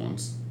 Impossible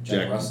ones.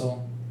 Jack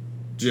Russell?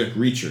 Jack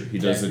Reacher. He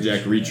does the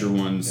Jack Reacher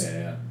ones.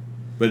 Yeah.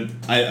 But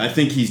I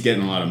think he's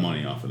getting a lot of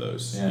money off of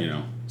those, Yeah. you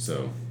know,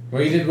 so...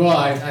 Well, you did well.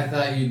 I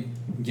thought you'd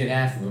get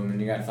half of them, and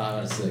you got 5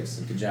 out of 6.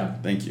 So good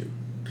job. Thank you.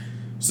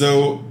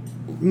 So,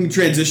 we can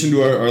transition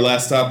to our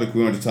last topic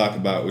we wanted to talk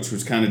about, which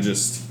was kind of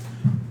just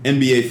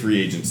NBA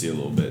free agency a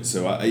little bit.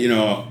 So, I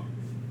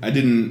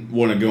didn't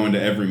want to go into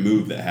every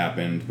move that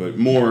happened, but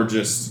more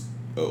just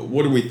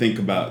what do we think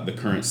about the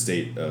current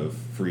state of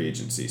free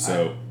agency?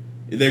 So,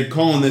 they're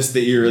calling this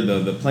the era,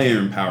 the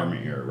player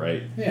empowerment era,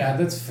 right? Yeah,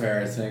 that's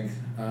fair, I think.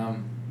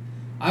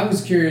 I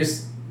was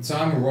curious. So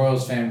I'm a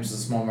Royals fan, which is a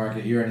small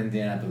market. You're an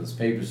Indianapolis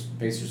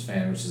Pacers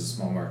fan, which is a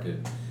small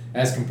market,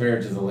 as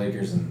compared to the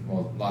Lakers and,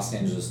 well, Los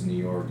Angeles and New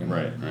York and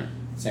Right.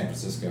 San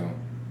Francisco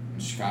and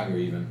Chicago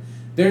even.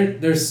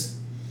 There's...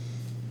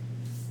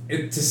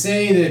 to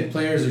say that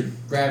players are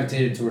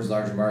gravitated towards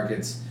larger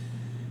markets,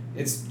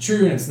 it's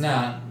true and it's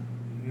not.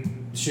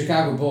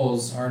 Chicago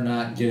Bulls are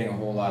not getting a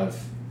whole lot of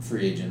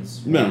free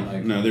agents. No,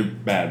 Like, no, they're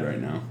bad right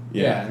now.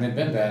 Yeah, and they've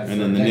been bad for And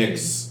then a the decade.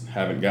 Knicks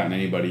haven't gotten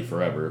anybody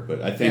forever,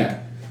 but I think...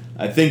 Yeah.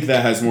 I think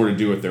that has more to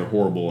do with their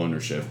horrible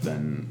ownership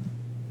than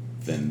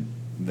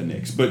the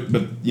Knicks. But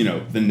you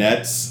know, the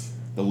Nets,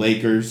 the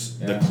Lakers,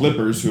 Yeah. the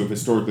Clippers, who have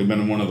historically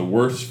been one of the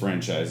worst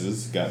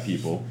franchises, got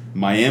people.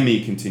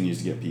 Miami continues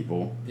to get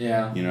people.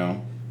 Yeah. You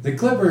know. The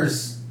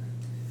Clippers,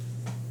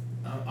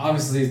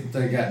 obviously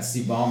they got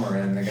Steve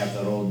Ballmer in, they got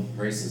that old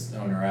racist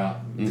owner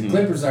out. The Mhm.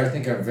 Clippers, I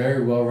think, are a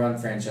very well-run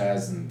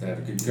franchise, and they have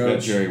a good But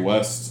coach. Jerry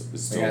West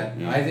is They still. got-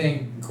 you know. I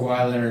think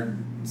Kawhi Leonard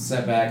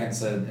sat back and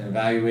said, and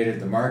evaluated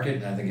the market,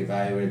 and I think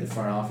evaluated the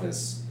front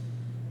office,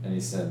 and he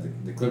said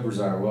the Clippers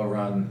are a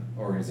well-run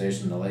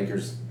organization. The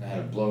Lakers had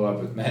a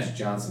blow-up with Magic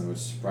Johnson, which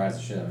surprised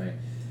the shit out of me.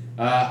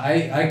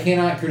 I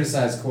cannot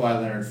criticize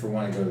Kawhi Leonard for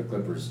wanting to go to the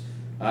Clippers.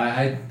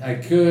 I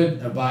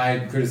could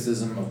abide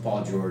criticism of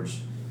Paul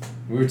George.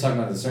 We were talking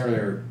about this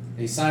earlier.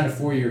 He signed a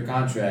 4-year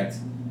contract,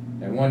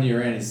 and 1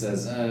 year in, he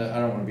says, I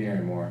don't want to be here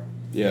anymore.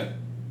 Yeah.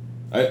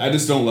 I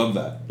just don't love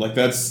that. Like,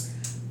 that's...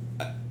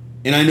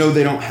 And I know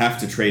they don't have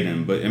to trade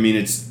him, but, I mean,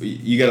 it's...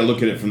 You got to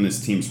look at it from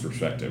this team's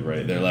perspective,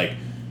 right? They're like,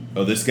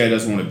 oh, this guy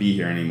doesn't want to be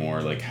here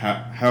anymore. Like,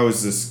 how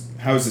is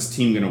this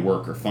team going to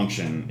work or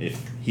function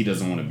if he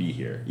doesn't want to be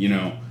here, you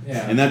know?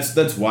 Yeah. And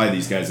that's why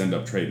these guys end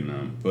up trading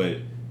them. But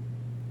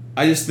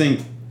I just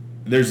think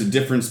there's a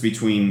difference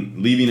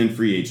between leaving in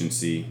free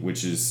agency,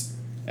 which is,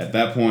 at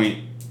that point,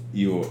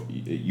 you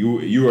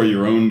are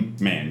your own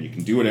man. You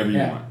can do whatever you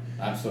want.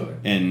 Absolutely.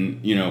 And,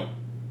 you know,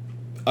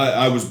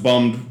 I was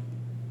bummed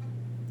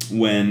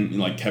when,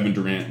 like, Kevin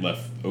Durant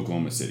left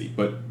Oklahoma City.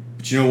 But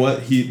you know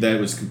what? That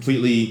was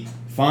completely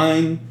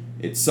fine.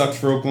 It sucked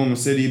for Oklahoma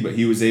City, but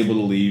he was able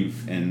to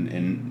leave,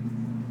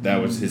 and that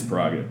was his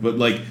prerogative. But,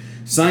 like,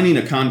 signing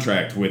a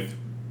contract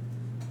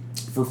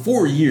for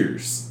 4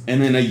 years,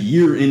 and then a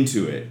year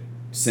into it,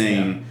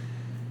 saying,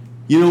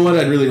 you know what,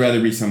 I'd really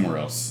rather be somewhere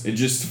else. It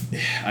just,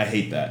 I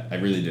hate that. I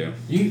really do.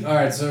 All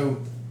right,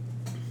 so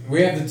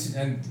we have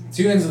the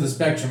two ends of the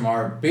spectrum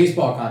are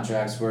baseball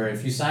contracts, where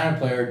if you sign a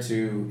player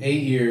to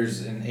 8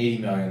 years and $80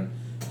 million,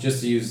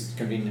 just to use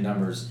convenient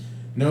numbers,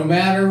 no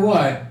matter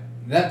what,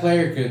 that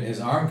player his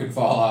arm could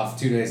fall off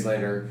 2 days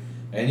later,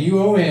 and you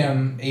owe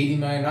him $80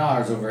 million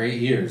over 8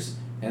 years.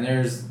 And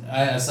there's,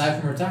 aside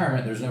from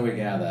retirement, there's no way to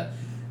get out of that.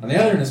 On the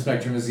other end of the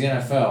spectrum is the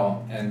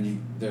NFL,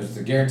 and there's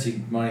the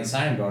guaranteed money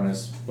signing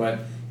bonus, but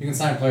you can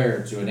sign a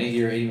player to an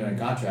 8-year, $80 million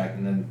contract,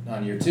 and then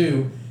on year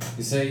 2,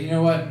 you say, you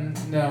know what,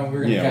 no,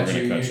 we're going to cut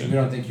you. We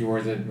don't think you're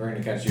worth it. We're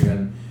going to cut you,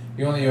 and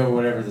you only owe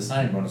whatever the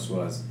signing bonus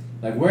was.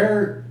 Like,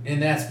 where in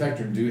that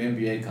spectrum do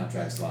NBA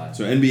contracts lie?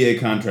 So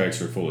NBA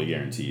contracts are fully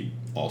guaranteed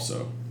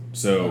also.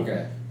 So,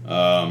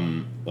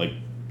 Okay. Like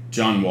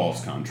John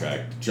Wall's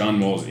contract. John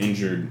Wall's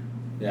injured.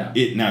 Yeah.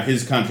 Now,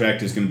 his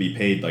contract is going to be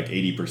paid like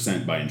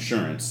 80% by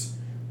insurance.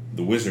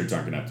 The Wizards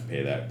aren't going to have to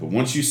pay that. But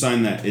once you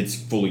sign that, it's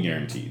fully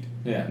guaranteed.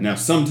 Yeah. Now,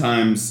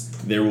 sometimes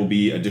there will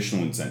be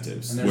additional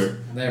incentives. And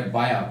they have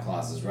buyout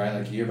clauses, right?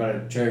 Like, you hear about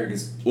a trader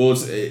gets... Well,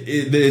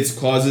 it's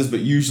clauses,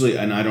 but usually,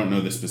 and I don't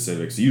know the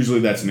specifics, usually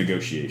that's a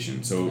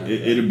negotiation. So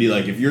it'd be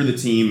like, if you're the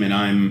team and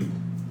I'm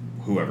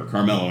whoever,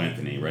 Carmelo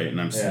Anthony, right? And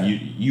I'm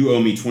you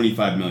owe me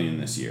 $25 million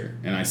this year.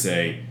 And I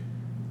say,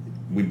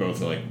 we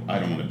both are like, I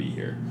don't want to be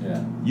here.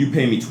 Yeah. You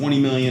pay me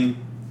 $20 million,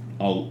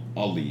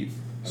 I'll leave.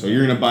 So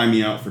you're gonna buy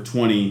me out for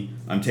 20.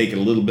 I'm taking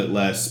a little bit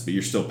less, but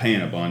you're still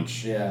paying a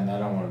bunch. Yeah, and I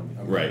don't want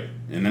to. Okay. Right,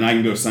 and then I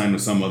can go sign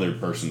with some other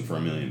person for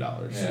 $1 million.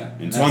 Yeah,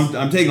 and so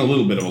I'm taking a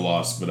little bit of a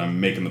loss, but I'm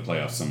making the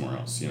playoffs somewhere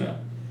else. You know.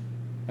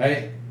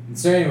 Yeah.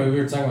 So anyway, we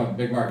were talking about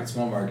big market,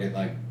 small market.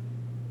 Like,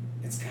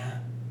 it's kind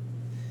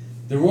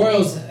of, the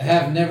Royals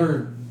have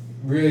never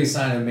really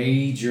signed a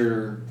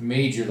major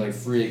like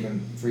free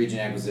agent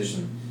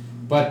acquisition,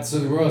 but so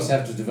the Royals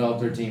have to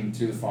develop their team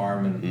through the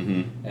farm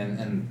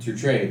and through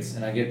trades,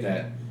 and I get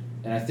that.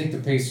 And I think the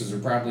Pacers are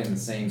probably in the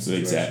same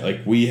situation. Exactly.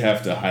 Like, we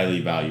have to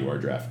highly value our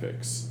draft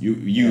picks.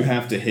 You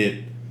have to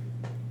hit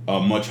a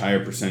much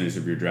higher percentage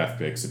of your draft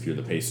picks if you're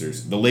the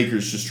Pacers. The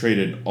Lakers just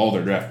traded all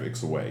their draft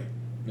picks away.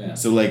 Yeah.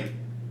 So, like,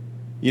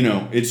 you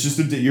know, it's just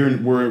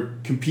we're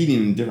competing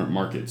in different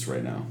markets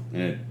right now,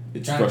 and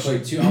it's trying to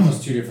play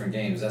almost two different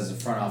games as a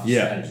front office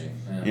strategy.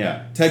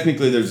 Yeah.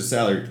 Technically, there's a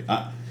salary.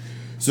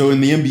 So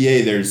in the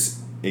NBA, there's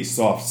a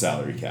soft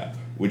salary cap.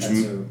 Which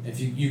if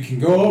you can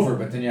go over,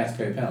 but then you have to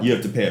pay a penalty. You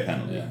have to pay a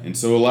penalty. Yeah. And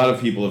so a lot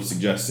of people have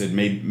suggested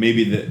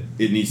maybe that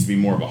it needs to be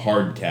more of a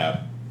hard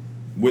cap.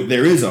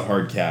 There is a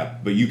hard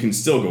cap, but you can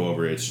still go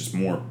over it. It's just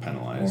more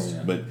penalized.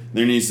 Yeah. But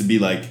there needs to be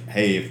like,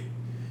 hey,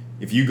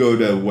 if you go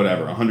to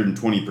whatever,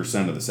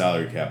 120% of the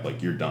salary cap,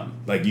 like, you're done.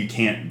 Like, you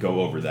can't go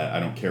over that. I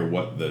don't care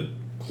what the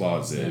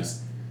clause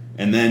is.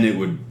 And then it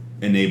would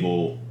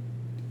enable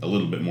a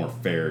little bit more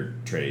fair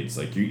trades.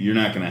 Like, you're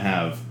not going to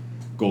have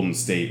Golden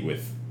State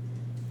with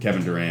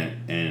Kevin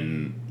Durant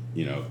and,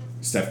 you know,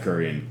 Steph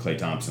Curry and Klay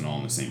Thompson all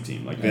on the same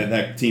team. Like,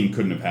 that team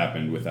couldn't have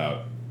happened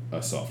without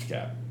a soft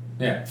cap.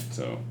 Yeah.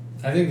 So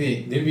I think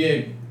the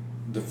NBA,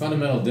 the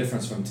fundamental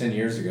difference from 10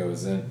 years ago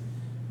is that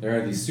there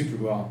are these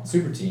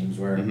super teams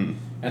where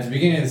at the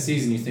beginning of the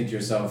season you think to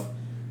yourself,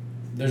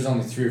 there's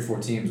only 3 or 4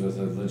 teams with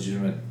a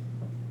legitimate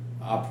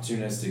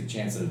opportunistic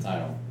chance at a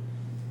title.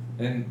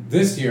 And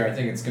this year I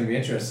think it's going to be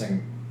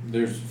interesting.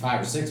 There's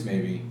 5 or 6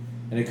 maybe.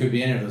 And it could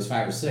be any of those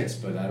 5 or 6,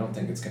 but I don't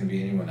think it's going to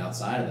be anyone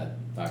outside of that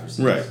 5 or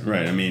 6.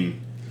 Right. I mean,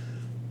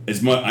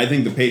 I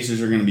think the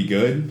Pacers are going to be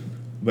good,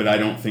 but I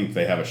don't think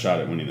they have a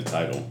shot at winning the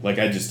title. Like,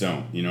 I just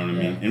don't. You know what I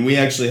mean? And we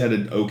actually had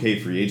an okay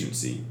free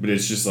agency, but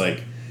it's just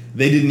like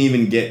they didn't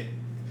even get.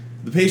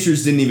 The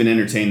Pacers didn't even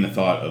entertain the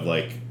thought of,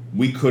 like,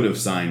 we could have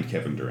signed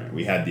Kevin Durant.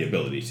 We had the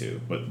ability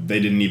to, but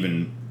they didn't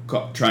even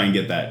try and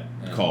get that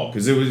call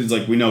because it was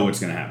like, we know what's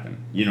going to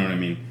happen. You know what I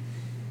mean?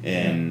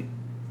 And.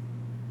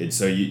 It's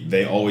so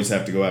they always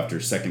have to go after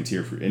second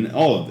tier free, and a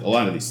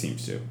lot of these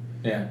teams do.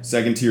 Yeah.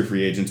 Second tier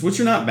free agents, which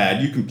are not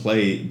bad. You can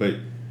play, but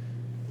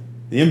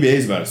the NBA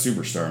is about a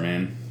superstar,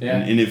 man. Yeah.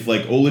 And if,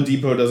 like,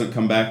 Oladipo doesn't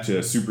come back to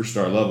a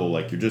superstar level,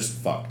 like, you're just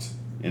fucked.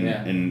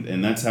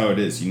 And that's how it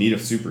is. You need a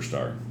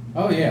superstar.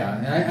 Oh yeah,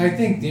 and I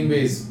think the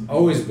NBA's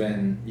always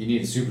been you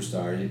need a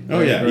superstar.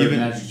 Even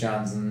Magic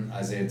Johnson,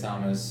 Isaiah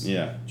Thomas,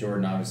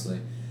 Jordan,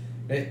 obviously.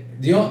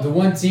 The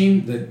one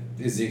team that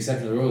is the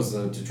exception to the rule is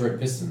the Detroit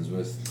Pistons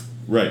with.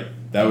 Right.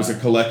 That was a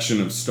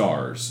collection of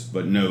stars,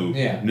 but no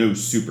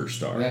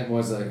superstar. That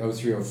was like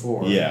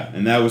 03-04. Yeah,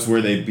 and that was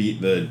where they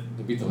beat the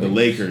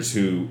Lakers,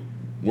 who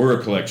were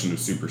a collection of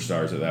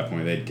superstars at that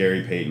point. They had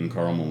Gary Payton,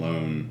 Karl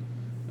Malone,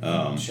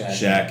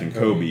 Shaq and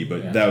Kobe,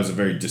 but that was a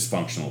very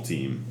dysfunctional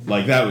team.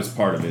 Like, that was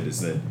part of it,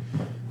 is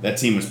that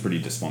team was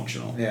pretty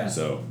dysfunctional. Yeah.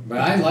 So, but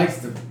I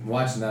liked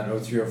watching that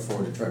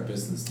 03-04 Detroit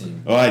Pistons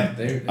team. Oh,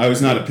 I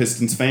was not a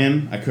Pistons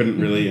fan. I couldn't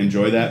really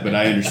enjoy that, but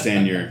I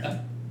understand your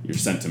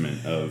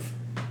sentiment of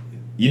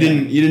you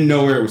didn't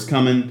know where it was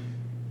coming.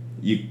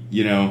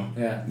 You know,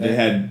 they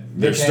had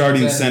their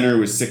starting center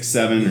was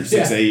 6'7" or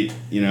 6'8",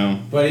 you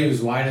know. But he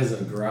was wide as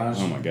a garage.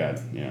 Oh my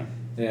God, yeah.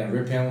 Yeah,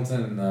 Rip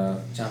Hamilton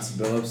and Chauncey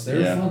Billups, they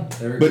were fun.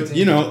 They were a good team. But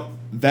you know,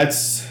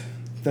 that's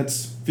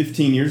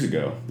 15 years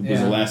ago. It was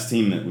the last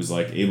team that was,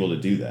 like, able to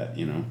do that,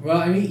 you know. Well,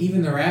 I mean,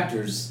 even the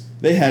Raptors,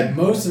 they had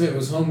most of it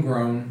was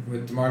homegrown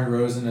with DeMar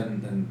DeRozan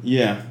and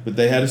yeah, but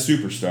they had a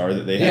superstar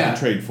that they had to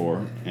trade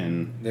for,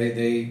 and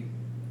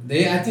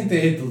I think they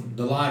hit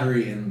the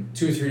lottery in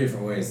 2 or 3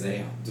 different ways.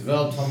 They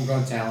developed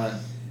homegrown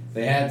talent.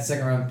 They had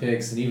second-round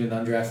picks and even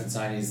undrafted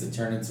signees that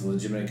turned into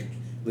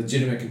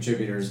legitimate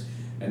contributors.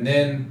 And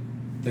then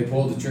they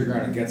pulled the trigger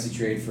on a gutsy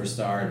trade for a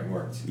star, and it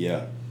worked.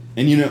 Yeah.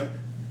 And, you know,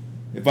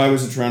 if I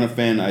was a Toronto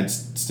fan, I'd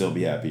still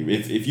be happy.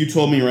 If you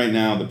told me right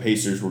now the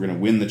Pacers were going to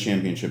win the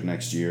championship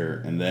next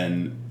year and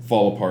then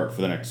fall apart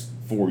for the next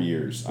 4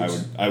 years,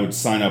 I would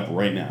sign up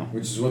right now.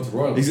 Which is what the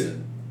Royals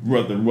did.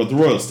 What the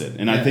Royals did.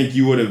 And I think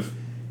you would have...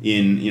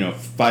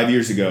 5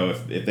 years ago,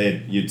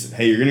 if you'd say,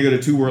 hey, you're going to go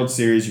to 2 World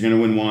Series, you're going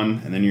to win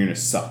 1, and then you're going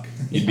to suck.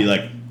 You'd be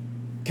like,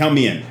 count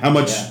me in. How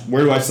much,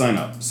 where do I sign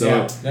up? So,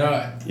 you're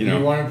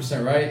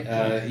 100%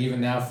 right. Even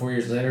now, 4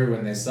 years later,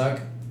 when they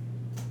suck.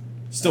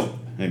 Still.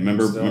 Hey,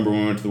 remember when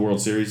we went to the World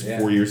Series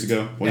 4 years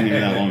ago? Wasn't even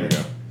that long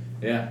ago.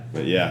 Yeah.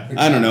 But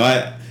I don't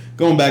know.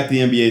 Going back to the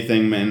NBA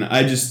thing, man,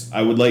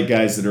 I would like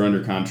guys that are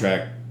under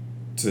contract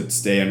to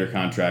stay under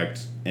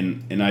contract,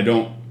 and I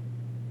don't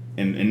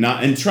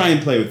and try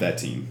and play with that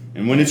team.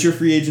 And when it's your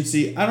free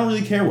agency, I don't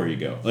really care where you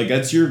go. Like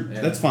that's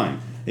fine.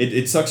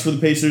 It sucks for the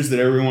Pacers that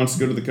everyone wants to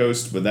go to the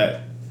coast, but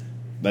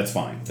that's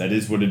fine. That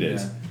is what it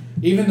is. Yeah.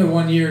 Even the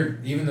 1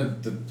 year, even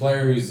the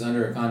player who's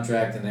under a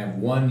contract and they have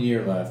 1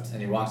 year left, and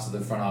he walks to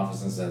the front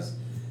office and says,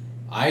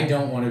 "I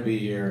don't want to be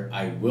here.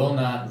 I will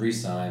not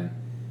re-sign.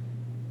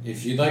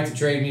 If you'd like to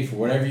trade me for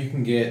whatever you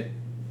can get,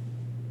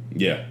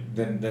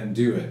 then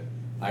do it.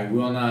 I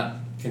will not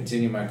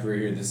continue my career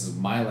here. This is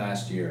my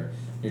last year.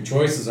 Your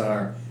choices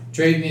are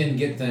trade me and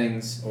get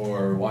things,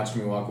 or watch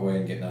me walk away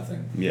and get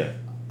nothing." Yeah.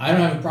 I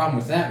don't have a problem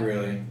with that,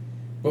 really.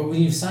 But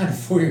when you've signed a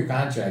 4-year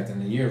contract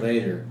and a year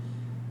later,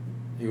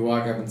 you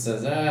walk up and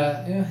says,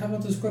 how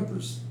about those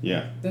Clippers?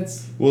 Yeah.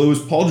 Well, it was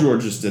Paul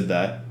George just did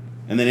that,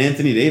 and then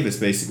Anthony Davis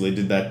basically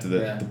did that to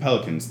the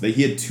Pelicans.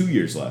 He had 2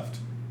 years left.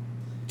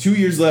 2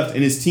 years left,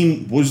 and his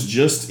team was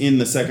just in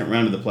the second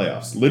round of the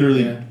playoffs.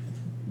 Literally,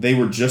 they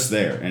were just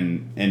there,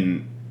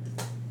 and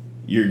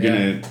you're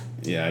gonna,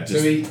 just.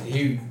 So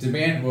he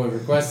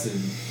requested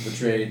the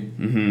trade.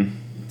 Mm-hmm.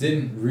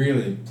 Didn't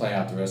really play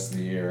out the rest of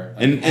the year.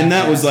 And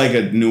that was like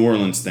a New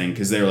Orleans thing,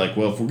 because they were like,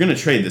 well, if we're going to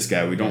trade this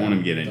guy, we don't want him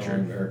to get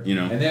injured. You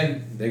know? And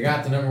then they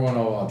got the number 1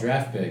 overall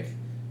draft pick,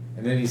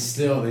 and then they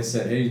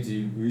said, hey,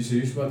 were you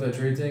serious about that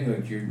trade thing?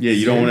 Like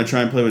you don't want to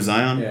try and play with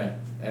Zion? Yeah.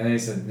 And they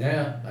said,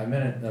 yeah, I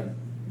meant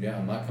it.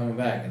 I'm not coming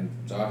back. And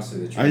so obviously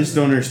the trade. I just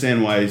don't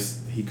understand why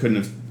he couldn't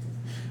have,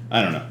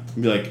 I don't know.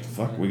 Be like,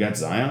 fuck, we got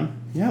Zion?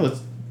 Yeah,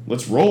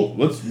 let's roll.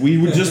 We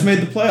just made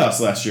the playoffs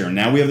last year, and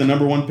now we have the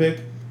number 1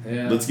 pick.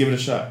 Yeah. Let's give it a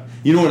shot.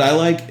 You know what I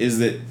like is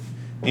that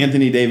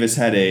Anthony Davis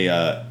had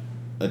a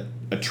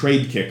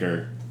trade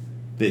kicker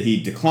that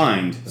he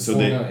declined.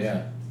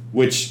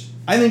 Which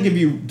I think if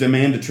you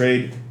demand a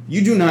trade,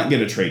 you do not get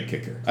a trade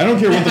kicker. I don't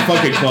care what the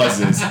fucking clause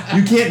is.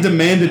 You can't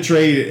demand a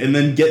trade and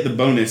then get the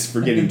bonus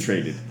for getting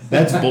traded.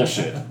 That's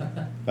bullshit.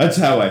 That's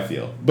how I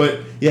feel.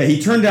 But yeah,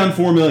 he turned down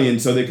 $4 million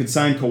so they could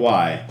sign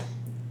Kawhi.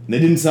 They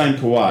didn't sign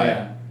Kawhi.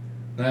 Yeah.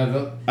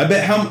 I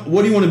bet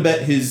what do you want to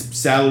bet his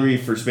salary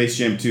for Space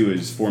Jam 2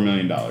 is $4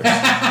 million.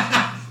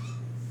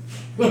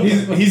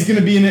 He's going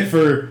to be in it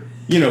for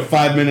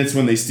 5 minutes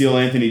when they steal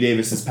Anthony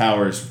Davis's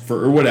powers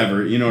or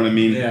whatever. You know what I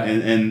mean? Yeah.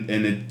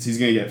 And he's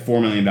going to get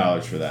 $4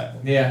 million for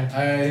that. Yeah.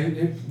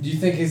 Do you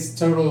think his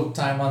total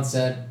time on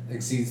set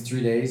exceeds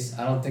 3 days?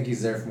 I don't think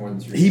he's there for more than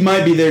 3 days. He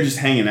might be there just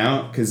hanging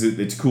out because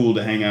it's cool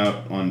to hang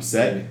out on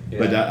set. Yeah.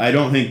 But I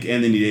don't think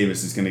Anthony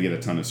Davis is going to get a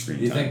ton of screen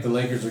time. You think the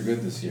Lakers are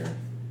good this year?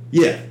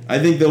 Yeah, I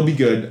think they'll be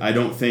good. I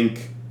don't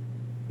think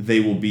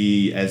they will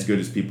be as good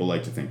as people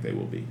like to think they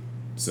will be.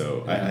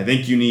 So I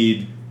think you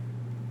need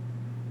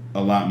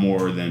a lot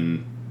more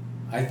than.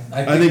 I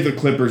think the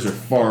Clippers are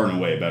far and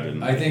away better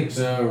than the Lakers. I think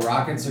the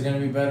Rockets are going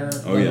to be better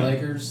than the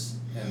Lakers,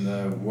 and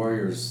the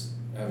Warriors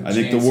have a chance.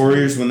 I think the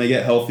Warriors, when they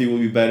get healthy, will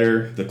be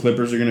better. The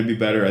Clippers are going to be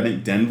better. I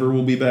think Denver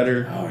will be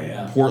better. Oh,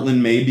 yeah.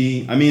 Portland,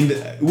 maybe. I mean,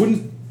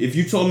 if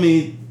you told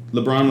me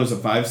LeBron was a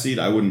 5 seed,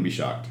 I wouldn't be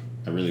shocked.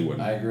 I really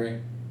wouldn't. I agree.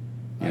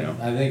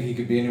 I think he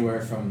could be anywhere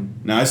from.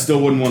 Now, I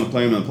still wouldn't want to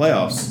play him in the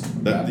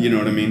playoffs. You know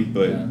what I mean?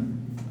 But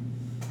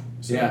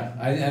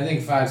I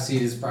think 5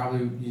 seed is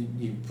probably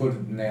you put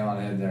a nail on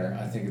the head there.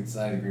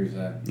 I agree with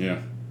that.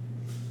 Yeah.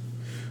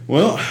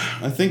 Well,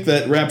 I think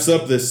that wraps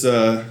up this.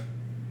 I'm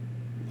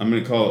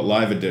going to call it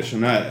live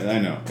edition. I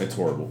know it's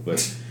horrible,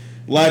 but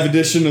live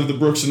edition of the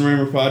Brooks and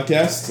Raymer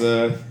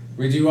podcast.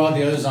 We do all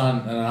the others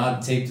on an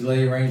odd tape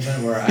delay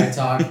arrangement where I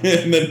talk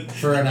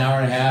for an hour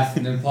and a half,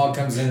 and then Paul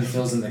comes in and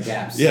fills in the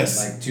gaps.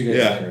 Yes. Like 2 days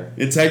later.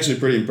 It's actually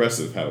pretty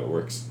impressive how it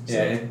works.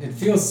 Yeah, so. It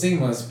feels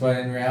seamless, but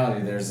in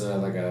reality, there's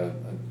a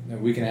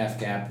week and a half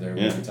gap there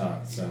when we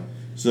talk.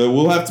 So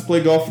we'll have to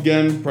play golf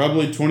again,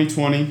 probably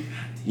 2020.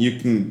 You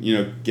can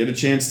get a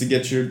chance to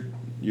get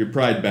your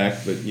pride back,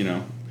 but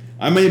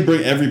I may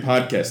bring every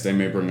podcast. I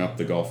may bring up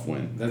the golf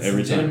win. That's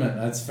every legitimate. Time.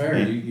 That's fair.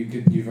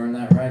 Yeah. You've earned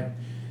that right.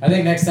 I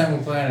think next time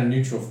we'll play on a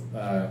neutral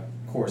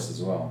course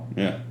as well.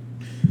 Yeah.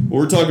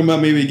 Well, we're talking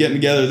about maybe getting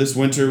together this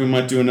winter. We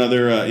might do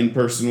another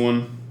in-person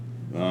one.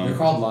 They're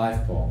called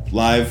live, Paul.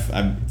 Live.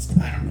 I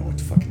don't know what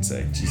to fucking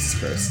say. Jesus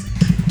Christ.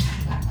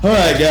 All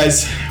right,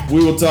 guys.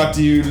 We will talk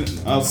to you.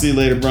 I'll see you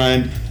later,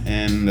 Brian.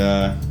 And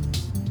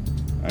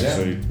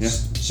actually,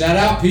 Shout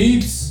out,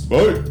 peeps.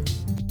 Bye.